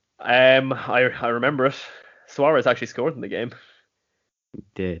game? I remember it. Suarez actually scored in the game.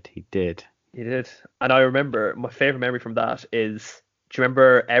 He did. And I remember my favorite memory from that is, do you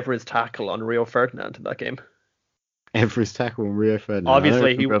remember Evra's tackle on Rio Ferdinand in that game? Evra's tackle on Rio Ferdinand.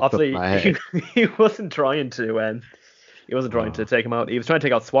 Obviously, he wasn't trying to take him out. He was trying to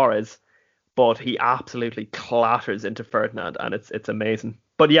take out Suarez, but he absolutely clatters into Ferdinand, and it's amazing.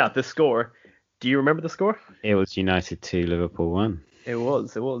 But yeah, the score. Do you remember the score? It was United 2, Liverpool 1. It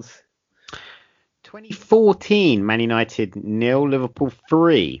was. 2014, Man United 0, Liverpool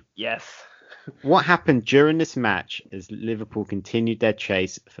 3. Yes. What happened during this match as Liverpool continued their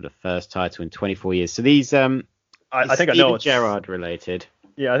chase for the first title in 24 years? So these I think I know Steven it's Gerrard related.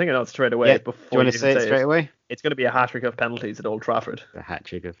 Yeah, I think I know it straight away. Yeah. Do Before you want to even say it straight away? It's going to be a hat-trick of penalties at Old Trafford. The hat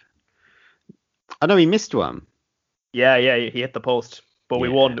trick of. I know he missed one. Yeah, he hit the post, but we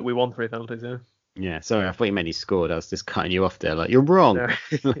Yeah. won. We won 3 penalties. Yeah. Yeah, sorry, I thought you meant he scored. I was just cutting you off there. Like, you're wrong. No.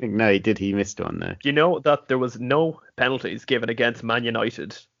 Like, no, he did. He missed one though. Do you know that there was no penalties given against Man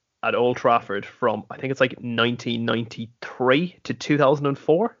United at Old Trafford from, I think it's like 1993 to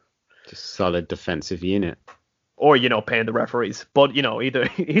 2004? Just solid defensive unit. Or, paying the referees. But,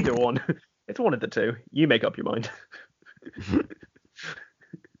 either one. It's one of the two. You make up your mind.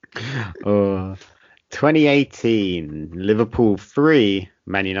 2018, Liverpool 3,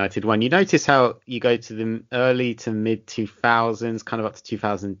 Man United 1. You notice how you go to the early to mid 2000s, kind of up to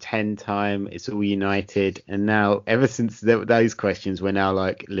 2010 time, it's all United. And now, ever since those questions, we're now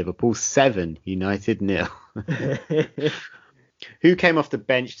like Liverpool 7, United 0. Who came off the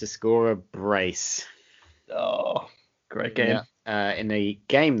bench to score a brace? Oh, great game. Yeah, in a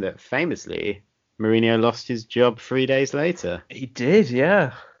game that famously Mourinho lost his job 3 days later. He did,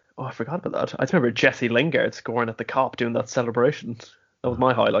 yeah. Oh, I forgot about that. I just remember Jesse Lingard scoring at the Kop doing that celebration. That was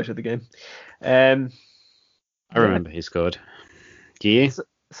my highlight of the game. I remember he scored. Do you?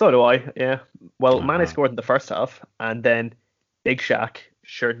 So do I, yeah. Well, Wow. Mane scored in the first half, and then Big Shaq,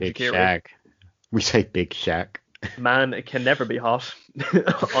 Shirt and Big Shaqiri. Shaq. We say Big Shaq. Man can never be hot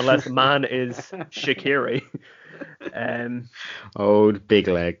unless man is Shaqiri. Old big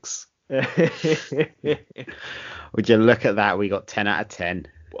legs. Would you look at that? We got 10 out of 10.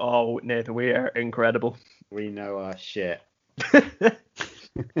 Oh, Nathan, we are incredible. We know our shit.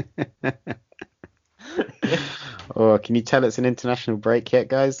 Oh, can you tell it's an international break yet,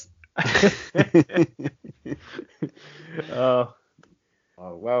 guys? Oh,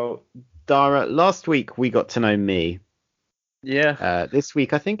 Well, Dara, last week we got to know me. yeah. This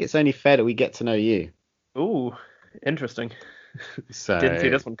week I think it's only fair that we get to know you. Ooh, interesting. So Didn't see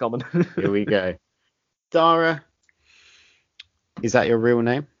this one coming. here we go. Dara, is that your real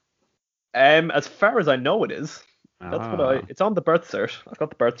name? As far as I know, it is. That's what it's on the birth cert. I've got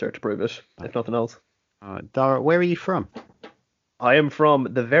the birth cert to prove it, if nothing else. Dara, where are you from? I am from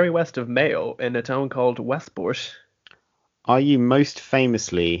the very west of Mayo in a town called Westport. Are you most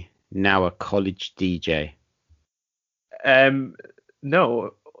famously now a college DJ?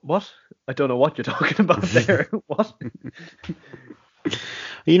 No. What? I don't know what you're talking about there. What? Are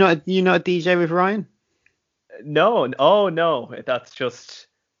you not a DJ with Ryan? No. Oh, no. That's just...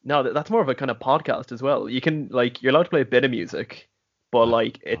 No, that's more of a kind of podcast as well. You can, you're allowed to play a bit of music, but,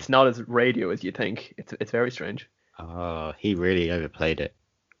 it's not as radio as you think. It's very strange. Oh, he really overplayed it.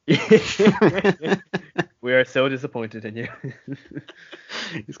 We are so disappointed in you.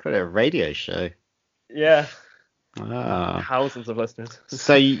 He's got a radio show. Yeah. Ah. Thousands of listeners.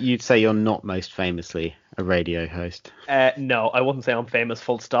 So you'd say you're not most famously a radio host? No, I wouldn't say I'm famous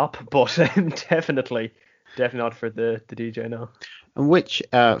full stop, but definitely not for the DJ, no. And which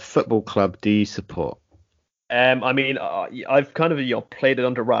football club do you support? I mean, I've kind of played it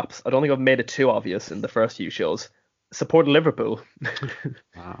under wraps. I don't think I've made it too obvious in the first few shows. Support Liverpool.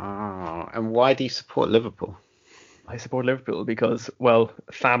 And why do you support Liverpool? I support Liverpool because, well,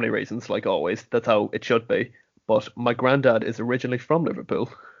 family reasons, like always. That's how it should be. But my granddad is originally from Liverpool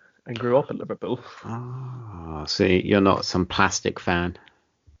and grew up in Liverpool. Oh, so you're not some plastic fan?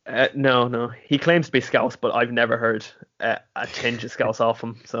 No. He claims to be Scouse, but I've never heard a tinge of Scouse off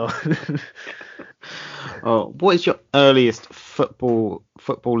him. So. Oh, what is your earliest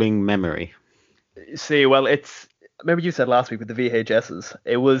footballing memory? See, well, it's maybe you said last week with the VHSs.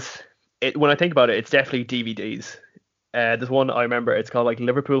 When I think about it, it's definitely DVDs. There's one I remember. It's called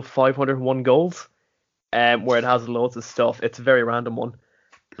Liverpool 501 Goals, where it has loads of stuff. It's a very random one,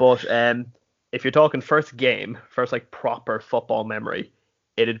 but if you're talking first proper football memory,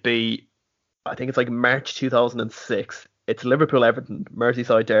 it'd be, I think it's March 2006. It's Liverpool Everton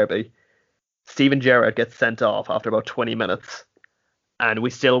Merseyside derby. Steven Gerrard gets sent off after about 20 minutes, and we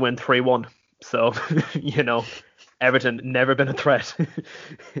still win 3-1. So, Everton never been a threat.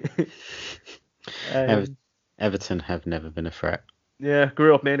 Everton have never been a threat. Yeah,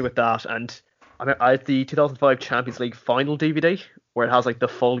 grew up mainly with that, and I had the 2005 Champions League final DVD where it has the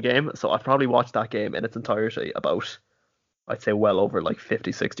full game. So I've probably watched that game in its entirety about, I'd say, well over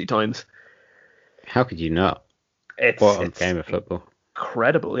 50, 60 times. How could you not? It's a game of football.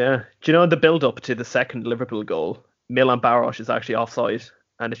 Incredible, yeah. Do you know in the build-up to the second Liverpool goal, Milan Baros is actually offside,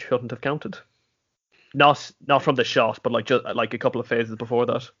 and it shouldn't have counted. Not from the shot, but like just like a couple of phases before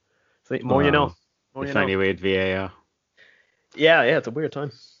that. So more you know. Oh, More you if know. only we had VAR. Yeah, it's a weird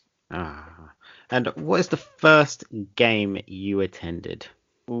time. Ah. And what is the first game you attended?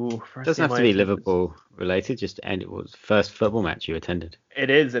 Ooh, first Doesn't game have I to be attended. Liverpool related, just and it was first football match you attended. It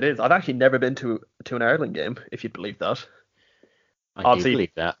is, it is. I've actually never been to an Ireland game, if you'd believe that. I do Obviously,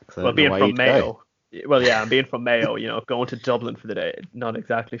 believe that, because I well, don't know being why from you'd go. Mayo, well, yeah, I'm being from Mayo, going to Dublin for the day, not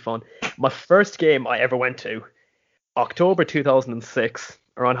exactly fun. My first game I ever went to, October 2006,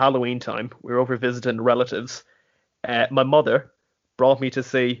 around Halloween time, we were over visiting relatives. My mother brought me to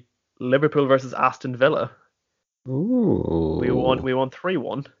see Liverpool versus Aston Villa. We won. Ooh. We won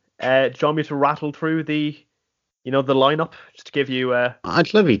 3-1. Do you want me to rattle through the lineup just to give you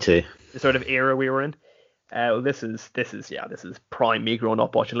I'd love you to. the sort of era we were in? This is prime me growing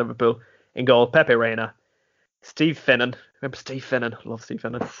up watching Liverpool. In goal, Pepe Reina, Steve Finnan. Remember Steve Finnan? Love Steve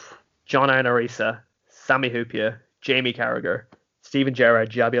Finnan. John Arnorisa, Sammy Hupia, Jamie Carragher, Steven Gerrard,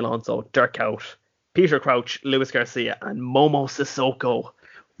 Jabi Alonso, Dirk Kuyt, Peter Crouch, Luis Garcia, and Momo Sissoko.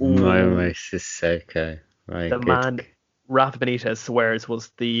 Momo Ooh, Sissoko. Right, the good. man Rafa Benitez swears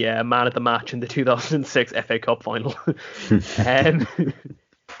was the man of the match in the 2006 FA Cup final. um,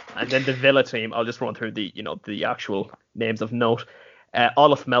 and then the Villa team, I'll just run through the actual names of note.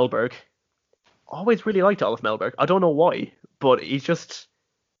 Olaf Melberg. Always really liked Olaf Melberg. I don't know why, but he's just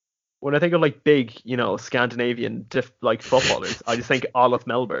when I think of like big, Scandinavian like footballers, I just think Olaf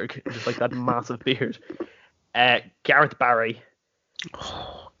Melberg, just like that massive beard. Gareth Barry,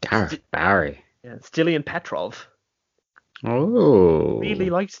 Oh, Gareth St- Barry. yeah, Stilian Petrov. Really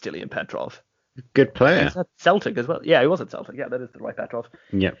Oh, liked Stilian Petrov. good He player. was at Celtic as well. Yeah, he was at Celtic. Yeah, that is the right Petrov.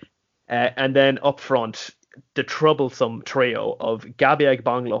 Yep. And then up front, the troublesome trio of Gabi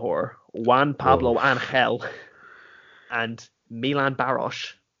Banglahor, Juan Oh, Pablo Angel, and Milan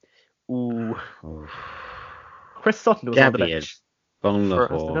Baros. Ooh, oh. Chris Sutton was on the Gabby bench Bon for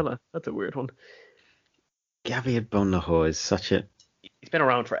Aston Lahore. Villa. That's a weird one. Gabby Bon Lahore is such a. He's been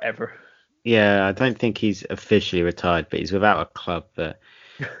around forever. Yeah, I don't think he's officially retired, but he's without a club. But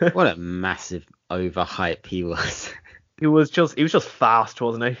what a massive overhype he was. He was just fast,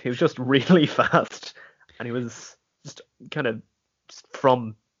 wasn't he? He was just really fast, and he was just kind of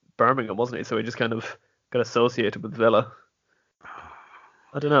from Birmingham, wasn't he? So he just kind of got associated with Villa.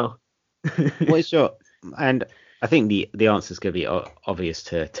 I don't know. What is your and I think the answer is going to be obvious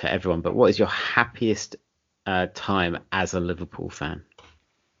to everyone, but what is your happiest time as a Liverpool fan?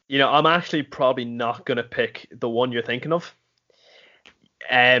 I'm actually probably not gonna pick the one you're thinking of.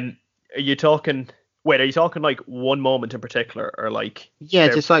 Are you talking? Wait, are you talking like one moment in particular, or like Yeah,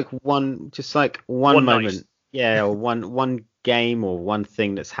 there just like one one night? moment, yeah, or one game or one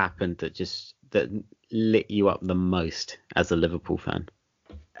thing that's happened that lit you up the most as a Liverpool fan.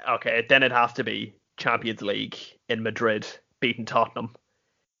 Okay, then it has to be Champions League in Madrid beating Tottenham.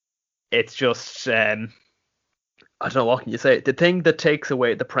 It's just I don't know what can you say. The thing that takes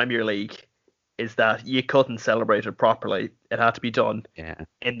away the Premier League is that you couldn't celebrate it properly. It had to be done Yeah.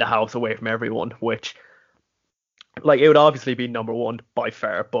 in the house away from everyone, which like it would obviously be number one by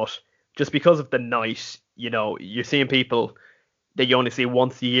far, but just because of the night, you're seeing people that you only see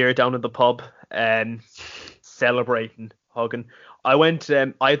once a year down in the pub and celebrating, hugging. I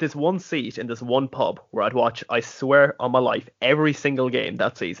had this one seat in this one pub where I'd watch, I swear on my life, every single game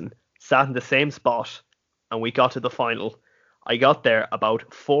that season, sat in the same spot, and we got to the final. I got there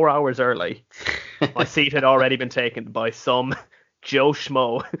about 4 hours early. My seat had already been taken by some Joe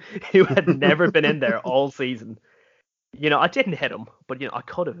Schmo who had never been in there all season. I didn't hit him, but I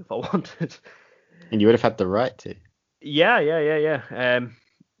could have if I wanted. And you would have had the right to. Yeah, yeah, yeah, yeah.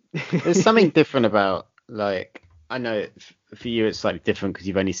 There's something different about like I know for you it's slightly different because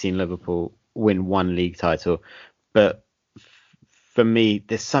you've only seen Liverpool win one league title, but for me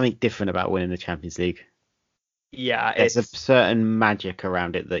there's something different about winning the Champions League. Yeah, There's a it's certain magic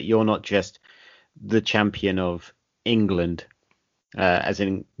around it that you're not just the champion of England, as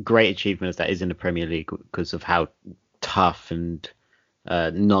in great achievement as that is in the Premier League because of how tough and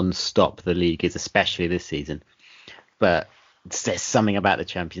non-stop the league is, especially this season. But there's something about the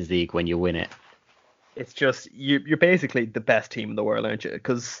Champions League when you win it. it's just you're basically the best team in the world, aren't you?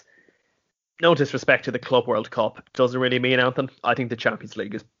 Because no disrespect to the Club World Cup, it doesn't really mean anything. I think the Champions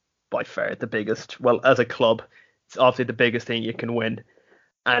League is by far the biggest. Well, as a club, it's obviously the biggest thing you can win,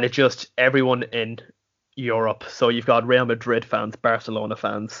 and it just everyone in Europe. So you've got Real Madrid fans, Barcelona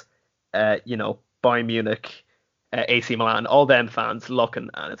fans, Bayern Munich, AC Milan, all them fans looking,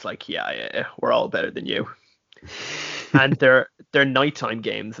 and it's like, yeah, yeah, yeah, we're all better than you. And they're nighttime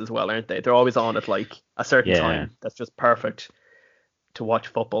games as well, aren't they? They're always on at like a certain Yeah. time. That's just perfect to watch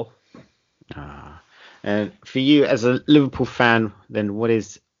football. Ah. And for you as a Liverpool fan, then what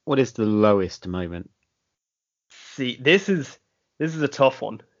is the lowest moment? See, this is a tough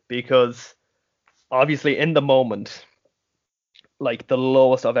one because obviously in the moment, like the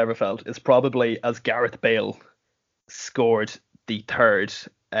lowest I've ever felt is probably as Gareth Bale scored the third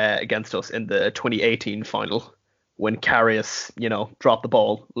against us in the 2018 final when Karius, dropped the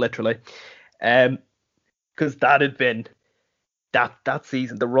ball literally. Because that had been that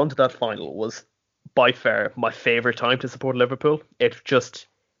season, the run to that final was by far my favorite time to support Liverpool. It just,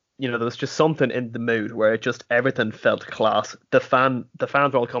 there was just something in the mood where it just everything felt class. The fans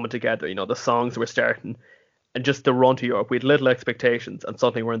were all coming together. The songs were starting, and just the run to Europe. We had little expectations, and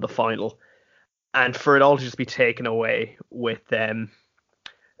suddenly we're in the final. And for it all to just be taken away with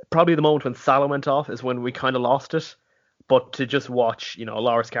probably the moment when Salah went off is when we kind of lost it. But to just watch,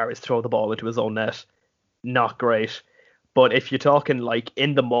 Loris Karius throw the ball into his own net, not great. But if you're talking like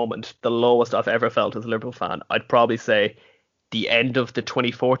in the moment, the lowest I've ever felt as a Liverpool fan, I'd probably say the end of the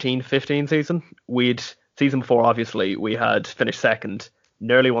 2014-15 season. Season before, obviously, we had finished second,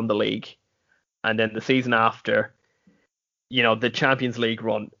 nearly won the league. And then the season after, the Champions League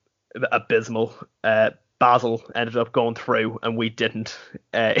run, abysmal. Basel ended up going through and we didn't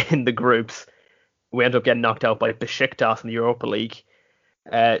in the groups. We ended up getting knocked out by Besiktas in the Europa League.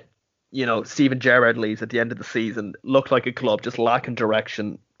 Steven Gerrard leaves at the end of the season. Looked like a club just lacking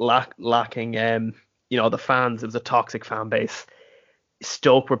direction, lacking, the fans. It was a toxic fan base.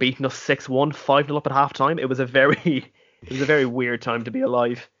 Stoke were beating us 6-1, 5-0 up at half time. It was a very weird time to be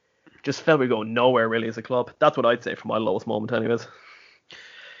alive. Just felt we were going nowhere really as a club. That's what I'd say for my lowest moment anyways.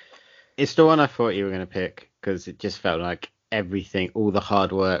 It's the one I thought you were going to pick because it just felt like everything, all the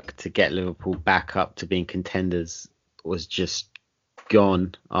hard work to get Liverpool back up to being contenders was just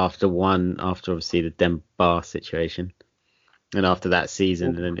gone after obviously the Demba situation. And after that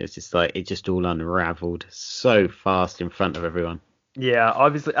season, and then it's just like it just all unraveled so fast in front of everyone. Yeah,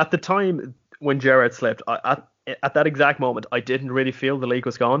 obviously at the time when Gerrard slipped, at that exact moment, I didn't really feel the league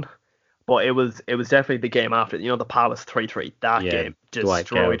was gone. But it was definitely the game after, the Palace 3-3. That game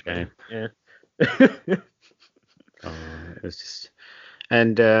destroyed me. Yeah. It was just.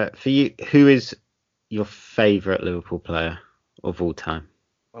 And for you, who is your favourite Liverpool player of all time?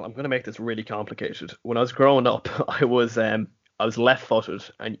 Well, I'm going to make this really complicated. When I was growing up, I was left-footed,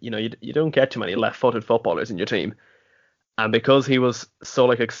 and you don't get too many left-footed footballers in your team. And because he was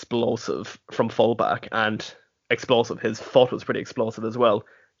so explosive from fullback and explosive, his foot was pretty explosive as well.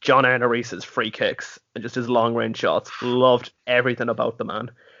 John Arne Riis's free kicks and just his long range shots. Loved everything about the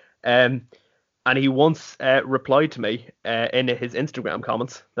man. And he once replied to me in his Instagram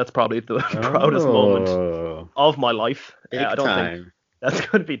comments. That's probably the proudest moment of my life. I don't think that's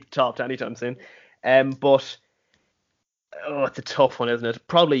going to be topped anytime soon. But it's a tough one, isn't it?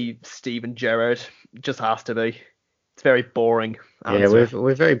 Probably Steven Gerrard. Just has to be. It's very boring. Answer. Yeah,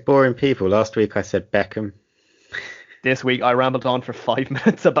 we're very boring people. Last week I said Beckham. This week I rambled on for 5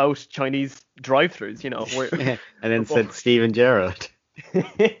 minutes about Chinese drive-thrus, and then said Steven Gerrard.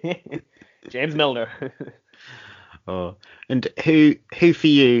 James Milner. And who for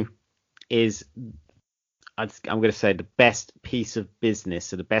you is, I'm going to say, the best piece of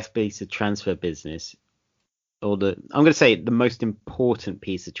business, or the best piece of transfer business, I'm going to say the most important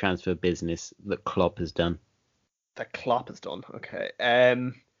piece of transfer business that Klopp has done. That Klopp has done, okay.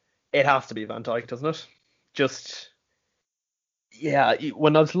 It has to be Van Dijk, doesn't it? Yeah,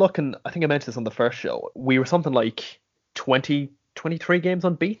 when I was looking, I think I mentioned this on the first show, we were something like 23 games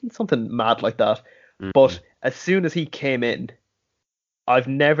unbeaten, something mad like that. Mm-hmm. But as soon as he came in, I've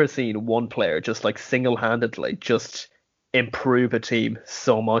never seen one player just single-handedly just improve a team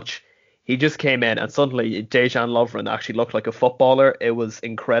so much. He just came in and suddenly Dejan Lovren actually looked like a footballer. It was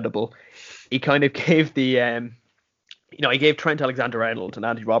incredible. He kind of gave he gave Trent Alexander-Arnold and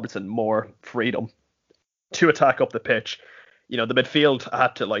Andy Robertson more freedom to attack up the pitch. The midfield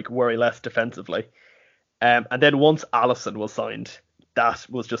had to worry less defensively. And then once Alisson was signed, that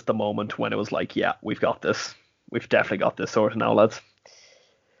was just the moment when it was yeah, we've got this. We've definitely got this sorted now, lads.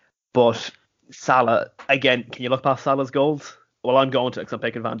 But Salah, again, can you look past Salah's goals? Well, I'm going to because I'm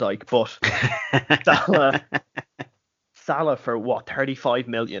picking Van Dijk. But Salah for what, 35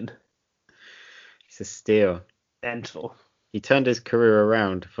 million? It's a steal. Mental. He turned his career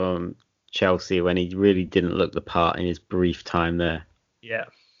around from Chelsea when he really didn't look the part in his brief time there. Yeah.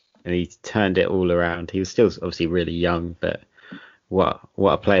 And he turned it all around. He was still obviously really young, but what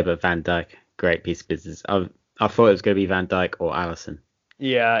a player. But Van Dijk, great piece of business. I thought it was going to be Van Dijk or Alisson.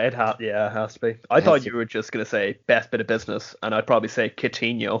 Yeah, it has to be. I thought you were just going to say best bit of business, and I'd probably say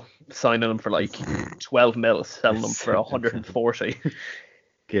Coutinho, signing him for 12 mil, selling him for 140.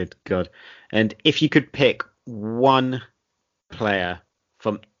 Good God. And if you could pick one player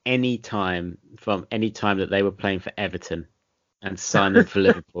from any time that they were playing for Everton and sign them for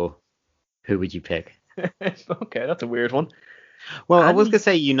Liverpool, who would you pick? Okay, that's a weird one. Well, I was going to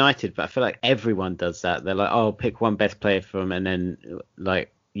say United, but I feel like everyone does that. They're like, oh, pick one best player from, and then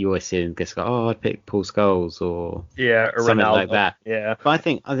like you always see them just go, oh, I'd pick Paul Scholes or or something Ronaldo. like that. Yeah. But I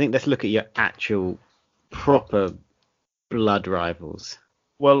think let's look at your actual proper blood rivals.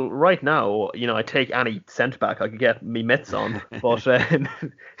 Well, right now, I take any centre back I could get me mitts on, but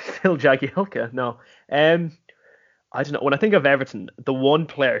still Jagielka. No, I don't know. When I think of Everton, the one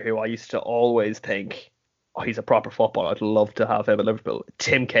player who I used to always think, oh, he's a proper footballer, I'd love to have him at Liverpool,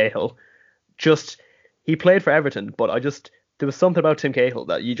 Tim Cahill. He played for Everton, but there was something about Tim Cahill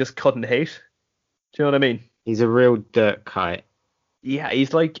that you just couldn't hate. Do you know what I mean? He's a real dirt kite. Yeah,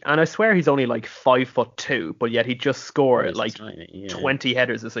 he's like, and I swear he's only like 5'2", but yet he just scored like tiny, 20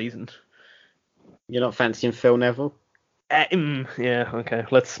 headers a season. You're not fancying Phil Neville? Yeah, okay,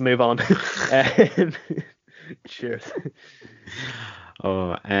 let's move on. Cheers.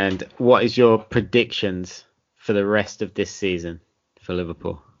 Oh, and what is your predictions for the rest of this season for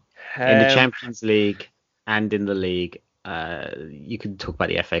Liverpool in the Champions League and in the league? You can talk about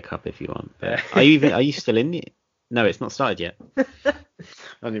the FA Cup if you want. But are you still in it? No, it's not started yet. I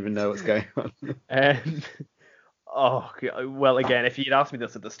don't even know what's going on. Well, again, if you'd asked me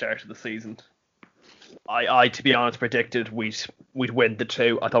this at the start of the season, I to be honest, predicted we'd win the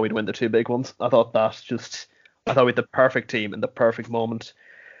two. I thought we'd win the two big ones. I thought we had the perfect team in the perfect moment.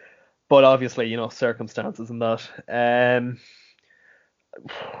 But obviously, circumstances and that.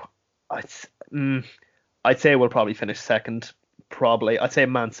 I'd say we'll probably finish second. Probably. I'd say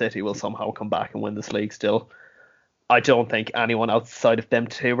Man City will somehow come back and win this league still. I don't think anyone outside of them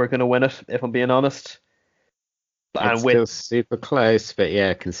two are going to win it, if I'm being honest. It's still super close, but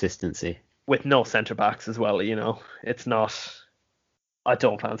yeah, consistency. With no centre-backs as well, it's not... I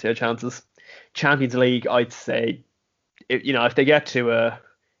don't fancy our chances. Champions League, I'd say, if they get to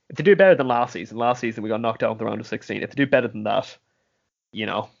if they do better than last season we got knocked out in the round of 16. If they do better than that,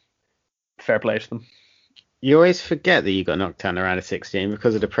 fair play to them. You always forget that you got knocked out in the round of 16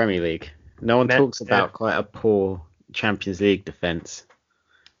 because of the Premier League. No one talks about quite a poor Champions League defence.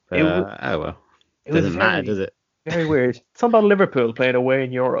 Oh well. It doesn't matter, does it? Very weird. Something about Liverpool playing away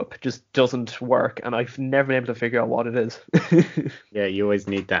in Europe just doesn't work, and I've never been able to figure out what it is. Yeah, you always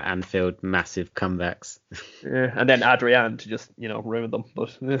need that Anfield massive comebacks. Yeah, and then Adrian to just, ruin them.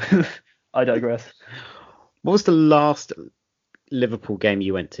 But I digress. What was the last Liverpool game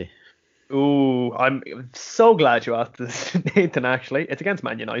you went to? Ooh, I'm so glad you asked this, Nathan, actually. It's against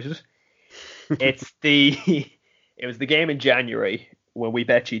Man United. It was the game in January when we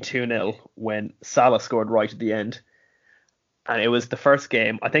bet you 2-0 when Salah scored right at the end. And it was the first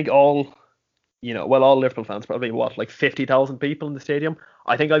game. I think all Liverpool fans, probably like 50,000 people in the stadium.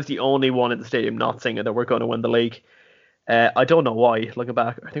 I think I was the only one in the stadium not singing that we're going to win the league. I don't know why, looking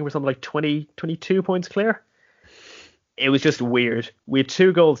back. I think we're something like 22 points clear. It was just weird. We had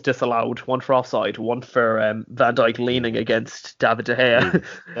 2 goals disallowed, one for offside, one for Van Dijk leaning against David De Gea.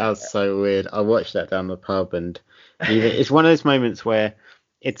 That was so weird. I watched that down the pub, and it's one of those moments where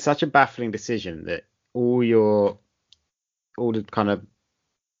it's such a baffling decision that all the kind of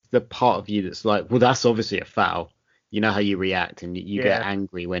the part of you that's like, well, that's obviously a foul. You know how you react, and you get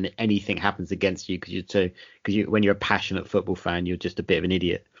angry when anything happens against you because when you're a passionate football fan, you're just a bit of an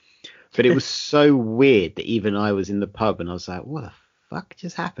idiot. But it was so weird that even I was in the pub and I was like, what the fuck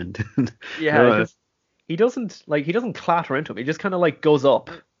just happened? Yeah, he doesn't clatter into him. He just kind of like goes up.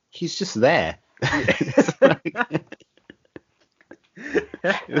 He's just there.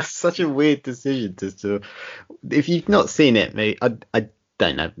 It's such a weird decision to. If you've not seen it, mate, I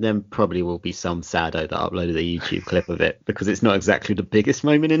don't know. There probably will be some saddo that uploaded a YouTube clip of it because it's not exactly the biggest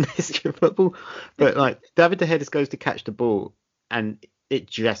moment in the history of football. But like David De Gea just goes to catch the ball and it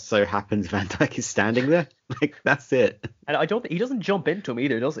just so happens Van Dijk is standing there. Like, that's it. And he doesn't jump into him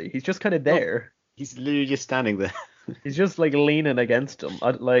either, does he? He's just kind of there. He's literally just standing there. He's just like leaning against him.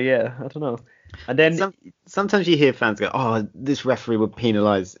 I don't know. And then sometimes you hear fans go, oh, this referee would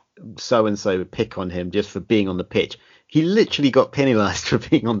penalise so-and-so, would pick on him just for being on the pitch. He literally got penalised for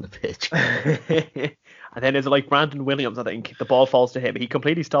being on the pitch. And then there's like Brandon Williams, I think. The ball falls to him. He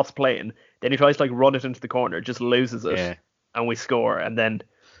completely stops playing. Then he tries to like run it into the corner, just loses it. Yeah. And we score, and then,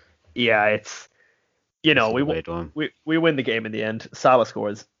 it's, we win the game in the end. Salah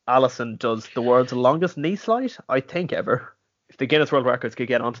scores. Alisson does the world's longest knee slide, I think, ever. If the Guinness World Records could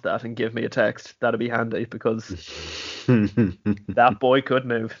get onto that and give me a text, that'd be handy, because that boy could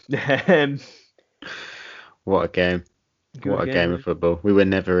move. What a game. What a game of football. We were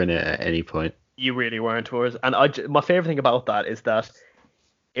never in it at any point. You really weren't towards. And my favorite thing about that is that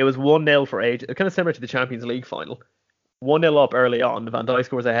it was 1-0 for age, kind of similar to the Champions League final. 1-0 up early on, Van Dijk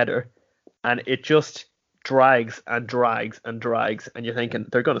scores a header, and it just drags and drags and drags, and you're thinking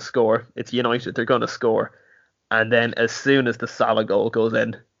they're going to score. It's United, they're going to score. And then as soon as the Salah goal goes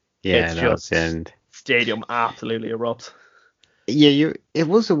in, it's just stadium absolutely erupts. Yeah, it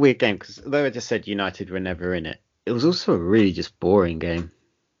was a weird game because although I just said United were never in it, it was also a really just boring game.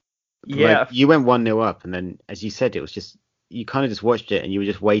 Yeah. Like, you went 1-0 up, and then, as you said, it was just, you kind of just watched it and you were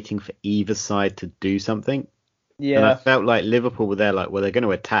just waiting for either side to do something. Yeah. And I felt like Liverpool were there, like, well, they're going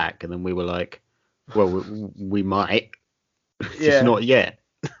to attack. And then we were like, well, we might. Just not yet.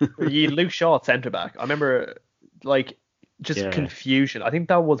 Luke Shaw at centre back. I remember, like, just confusion. I think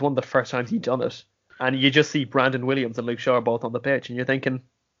that was one of the first times he'd done it. And you just see Brandon Williams and Luke Shaw both on the pitch, and you're thinking,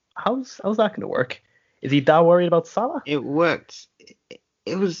 how's that going to work? Is he that worried about Salah? It worked.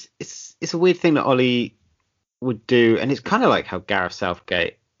 It's a weird thing that Ollie would do, and it's kind of like how Gareth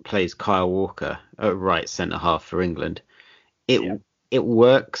Southgate plays Kyle Walker at right centre half for England. It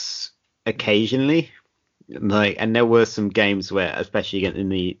works occasionally, like, and there were some games where, especially in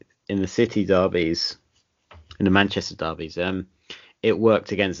the City derbies, in the Manchester derbies, it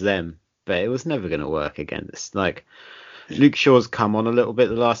worked against them, but it was never going to work against, like, Luke Shaw's come on a little bit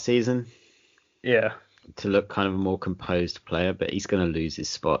the last season. Yeah. To look kind of a more composed player, but he's going to lose his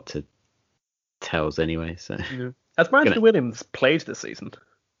spot to Tells anyway. So has Brandon Williams played this season?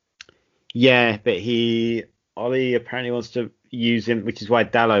 Yeah, but Ollie apparently wants to use him, which is why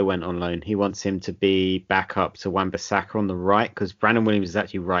Dalot went on loan. He wants him to be back up to Wan-Bissaka on the right, because Brandon Williams is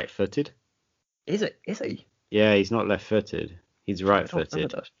actually right-footed. Is he? Yeah, he's not left-footed. He's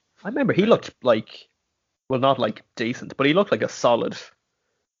right-footed. I remember he looked like, well, not like decent, but he looked like a solid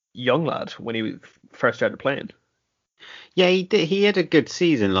young lad when he first started playing. Yeah, he did. He had a good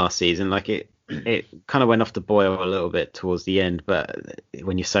season last season. Like, it kind of went off the boil a little bit towards the end, but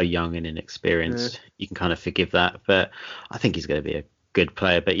when you're so young and inexperienced, you can kind of forgive that. But I think he's going to be a good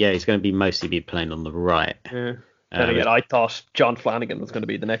player. But yeah, he's going to be mostly playing on the right. Yeah. Again, I thought John Flanagan was going to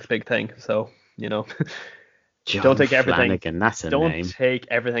be the next big thing. So, John don't take everything. Flanagan, that's a name. Don't take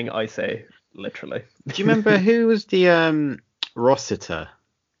everything I say literally. Do you remember who was the Rossiter?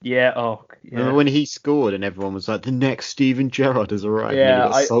 Yeah, Remember when he scored and everyone was like, the next Steven Gerrard has arrived, and he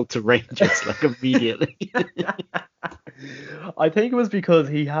got sold to Rangers like immediately. I think it was because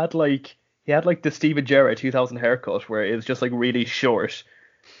he had the Steven Gerrard 2000 haircut where it was just like really short,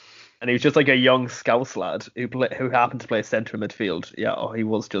 and he was just like a young Scouse lad who happened to play centre midfield. Yeah, he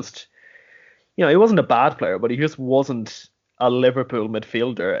was just, he wasn't a bad player, but he just wasn't a Liverpool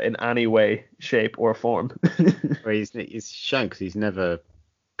midfielder in any way, shape, or form. Well, he's shown because he's never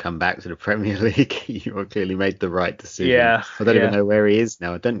come back to the Premier League. You clearly made the right decision. Yeah, I don't even know where he is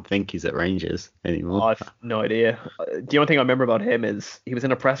now. I don't think he's at Rangers anymore. I've no idea. The only thing I remember about him is he was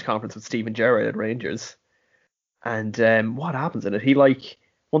in a press conference with Steven Gerrard at Rangers, and what happens in it?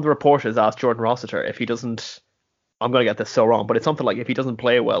 One of the reporters asked Jordan Rossiter if he doesn't. I'm going to get this so wrong, but it's something like, if he doesn't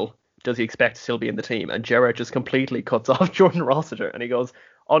play well, does he expect to still be in the team? And Gerrard just completely cuts off Jordan Rossiter, and he goes,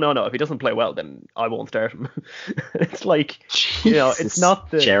 "Oh no, if he doesn't play well, then I won't start him." It's like, it's not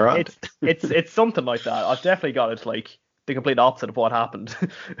the Gerrard. It's something like that. I've definitely got it like the complete opposite of what happened,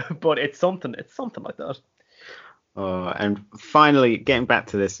 but it's something like that. And finally, getting back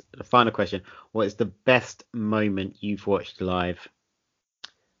to this, the final question: what is the best moment you've watched live?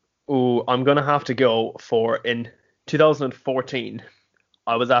 Oh, I'm gonna have to go for in 2014.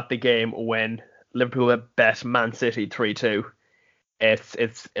 I was at the game when Liverpool had bet Man City 3-2.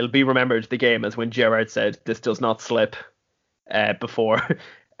 It'll be remembered, the game, as when Gerrard said this does not slip before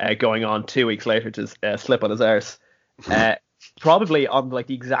going on 2 weeks later to slip on his arse. Probably on like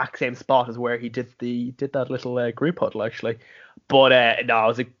the exact same spot as where he did that little group huddle actually. But no, it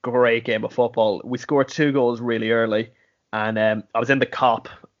was a great game of football. We scored 2 goals really early, and I was in the cop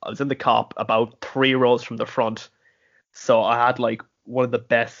about 3 rows from the front, so I had like one of the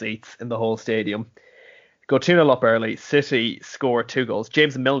best seats in the whole stadium. Go 2-0 up early. City score 2 goals.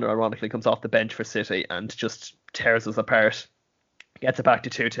 James Milner ironically comes off the bench for City and just tears us apart. Gets it back to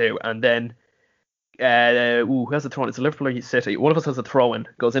 2-2, and then who has a throw in? It's Liverpool or City. One of us has a throw in,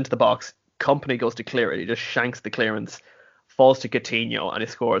 goes into the box. Company goes to clear it. He just shanks the clearance, falls to Coutinho, and he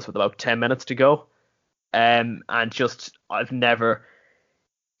scores with about 10 minutes to go. And just, I've never,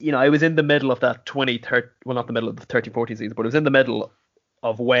 it was in the middle of that 13-14 season, but it was in the middle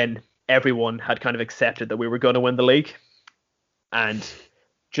of when everyone had kind of accepted that we were going to win the league, and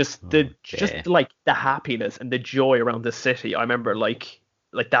just the happiness and the joy around the city. I remember like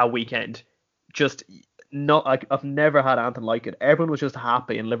that weekend, just No, I've never had anything like it. Everyone was just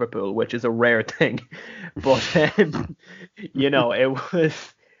happy in Liverpool, which is a rare thing. But it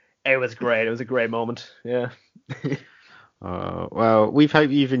was great. It was a great moment. Yeah. Well, we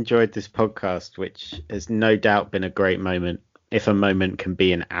hope you've enjoyed this podcast, which has no doubt been a great moment, if a moment can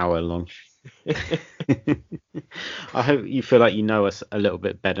be an hour long. I hope you feel like you know us a little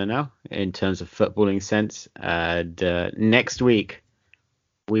bit better now in terms of footballing sense. And next week,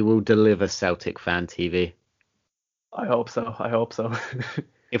 we will deliver Celtic Fan TV. I hope so.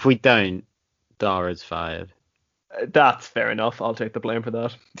 If we don't, Dara's fired. That's fair enough. I'll take the blame for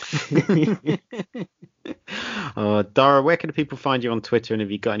that. Dara, where can people find you on Twitter? And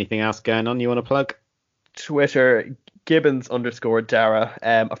have you got anything else going on you want to plug? Twitter, Gibbons_Dara.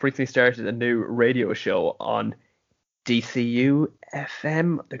 I've recently started a new radio show on DCU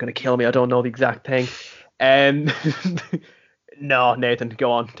FM. They're going to kill me. I don't know the exact thing. No, Nathan,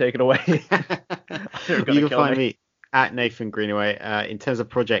 go on. Take it away. You can find me at Nathan Greenaway. In terms of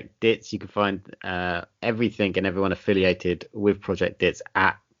Project Dits, you can find everything and everyone affiliated with Project Dits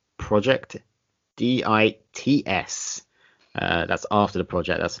at Project DITS. That's after the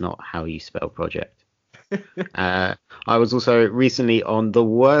project. That's not how you spell project. I was also recently on the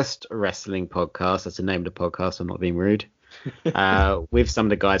Worst Wrestling Podcast. That's the name of the podcast. I'm not being rude. With some of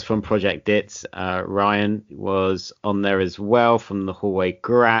the guys from Project Dits. Ryan was on there as well from the Hallway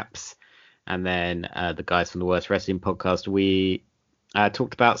Graps. And then the guys from the Worst Wrestling Podcast, we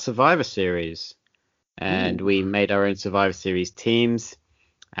talked about Survivor Series. And we made our own Survivor Series teams.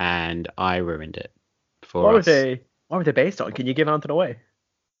 And I ruined it for us. What were they based on? Can you give anything away?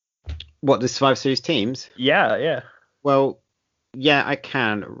 What, the Survivor Series teams? Yeah. Well, yeah, I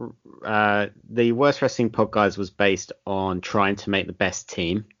can. The Worst Wrestling Podcast was based on trying to make the best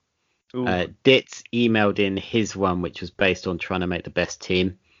team. Ditz emailed in his one, which was based on trying to make the best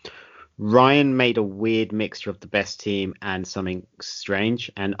team. Ryan made a weird mixture of the best team and something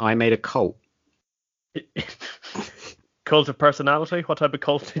strange, and I made a cult. Cult of personality? What type of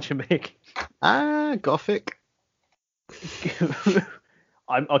cult did you make? Gothic.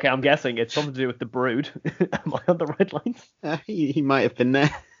 I'm guessing it's something to do with the Brood. Am I on the right lines? He might have been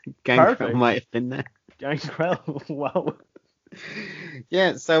there. Gangrel might have been there. Gangrel, wow.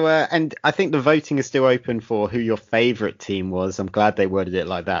 Yeah, so and I think the voting is still open for who your favourite team was. I'm glad they worded it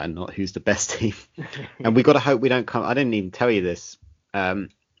like that and not who's the best team. And we got to hope we don't come. I didn't even tell you this.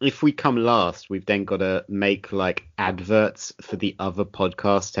 If we come last, we've then got to make like adverts for the other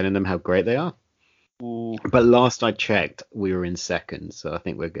podcasts telling them how great they are. Ooh. But last I checked, we were in second, so I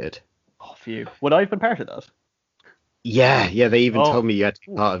think we're good. Oh, phew. Would I have been part of that? Yeah, they even told me you had to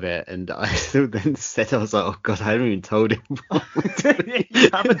be part of it, and I then said, I was like, oh god, I haven't even told him. You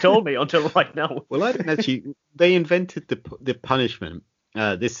haven't told me until right now. Well, I didn't actually. They invented the punishment.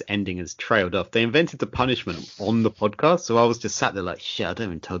 This ending has trailed off. They invented the punishment on the podcast, so I was just sat there like, shit, I haven't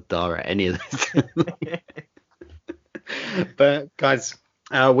even told Dara any of this. But guys,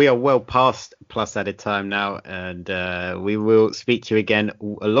 we are well past plus added time now, and we will speak to you again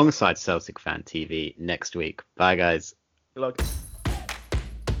alongside Celtic Fan TV next week. Bye, guys. Good luck.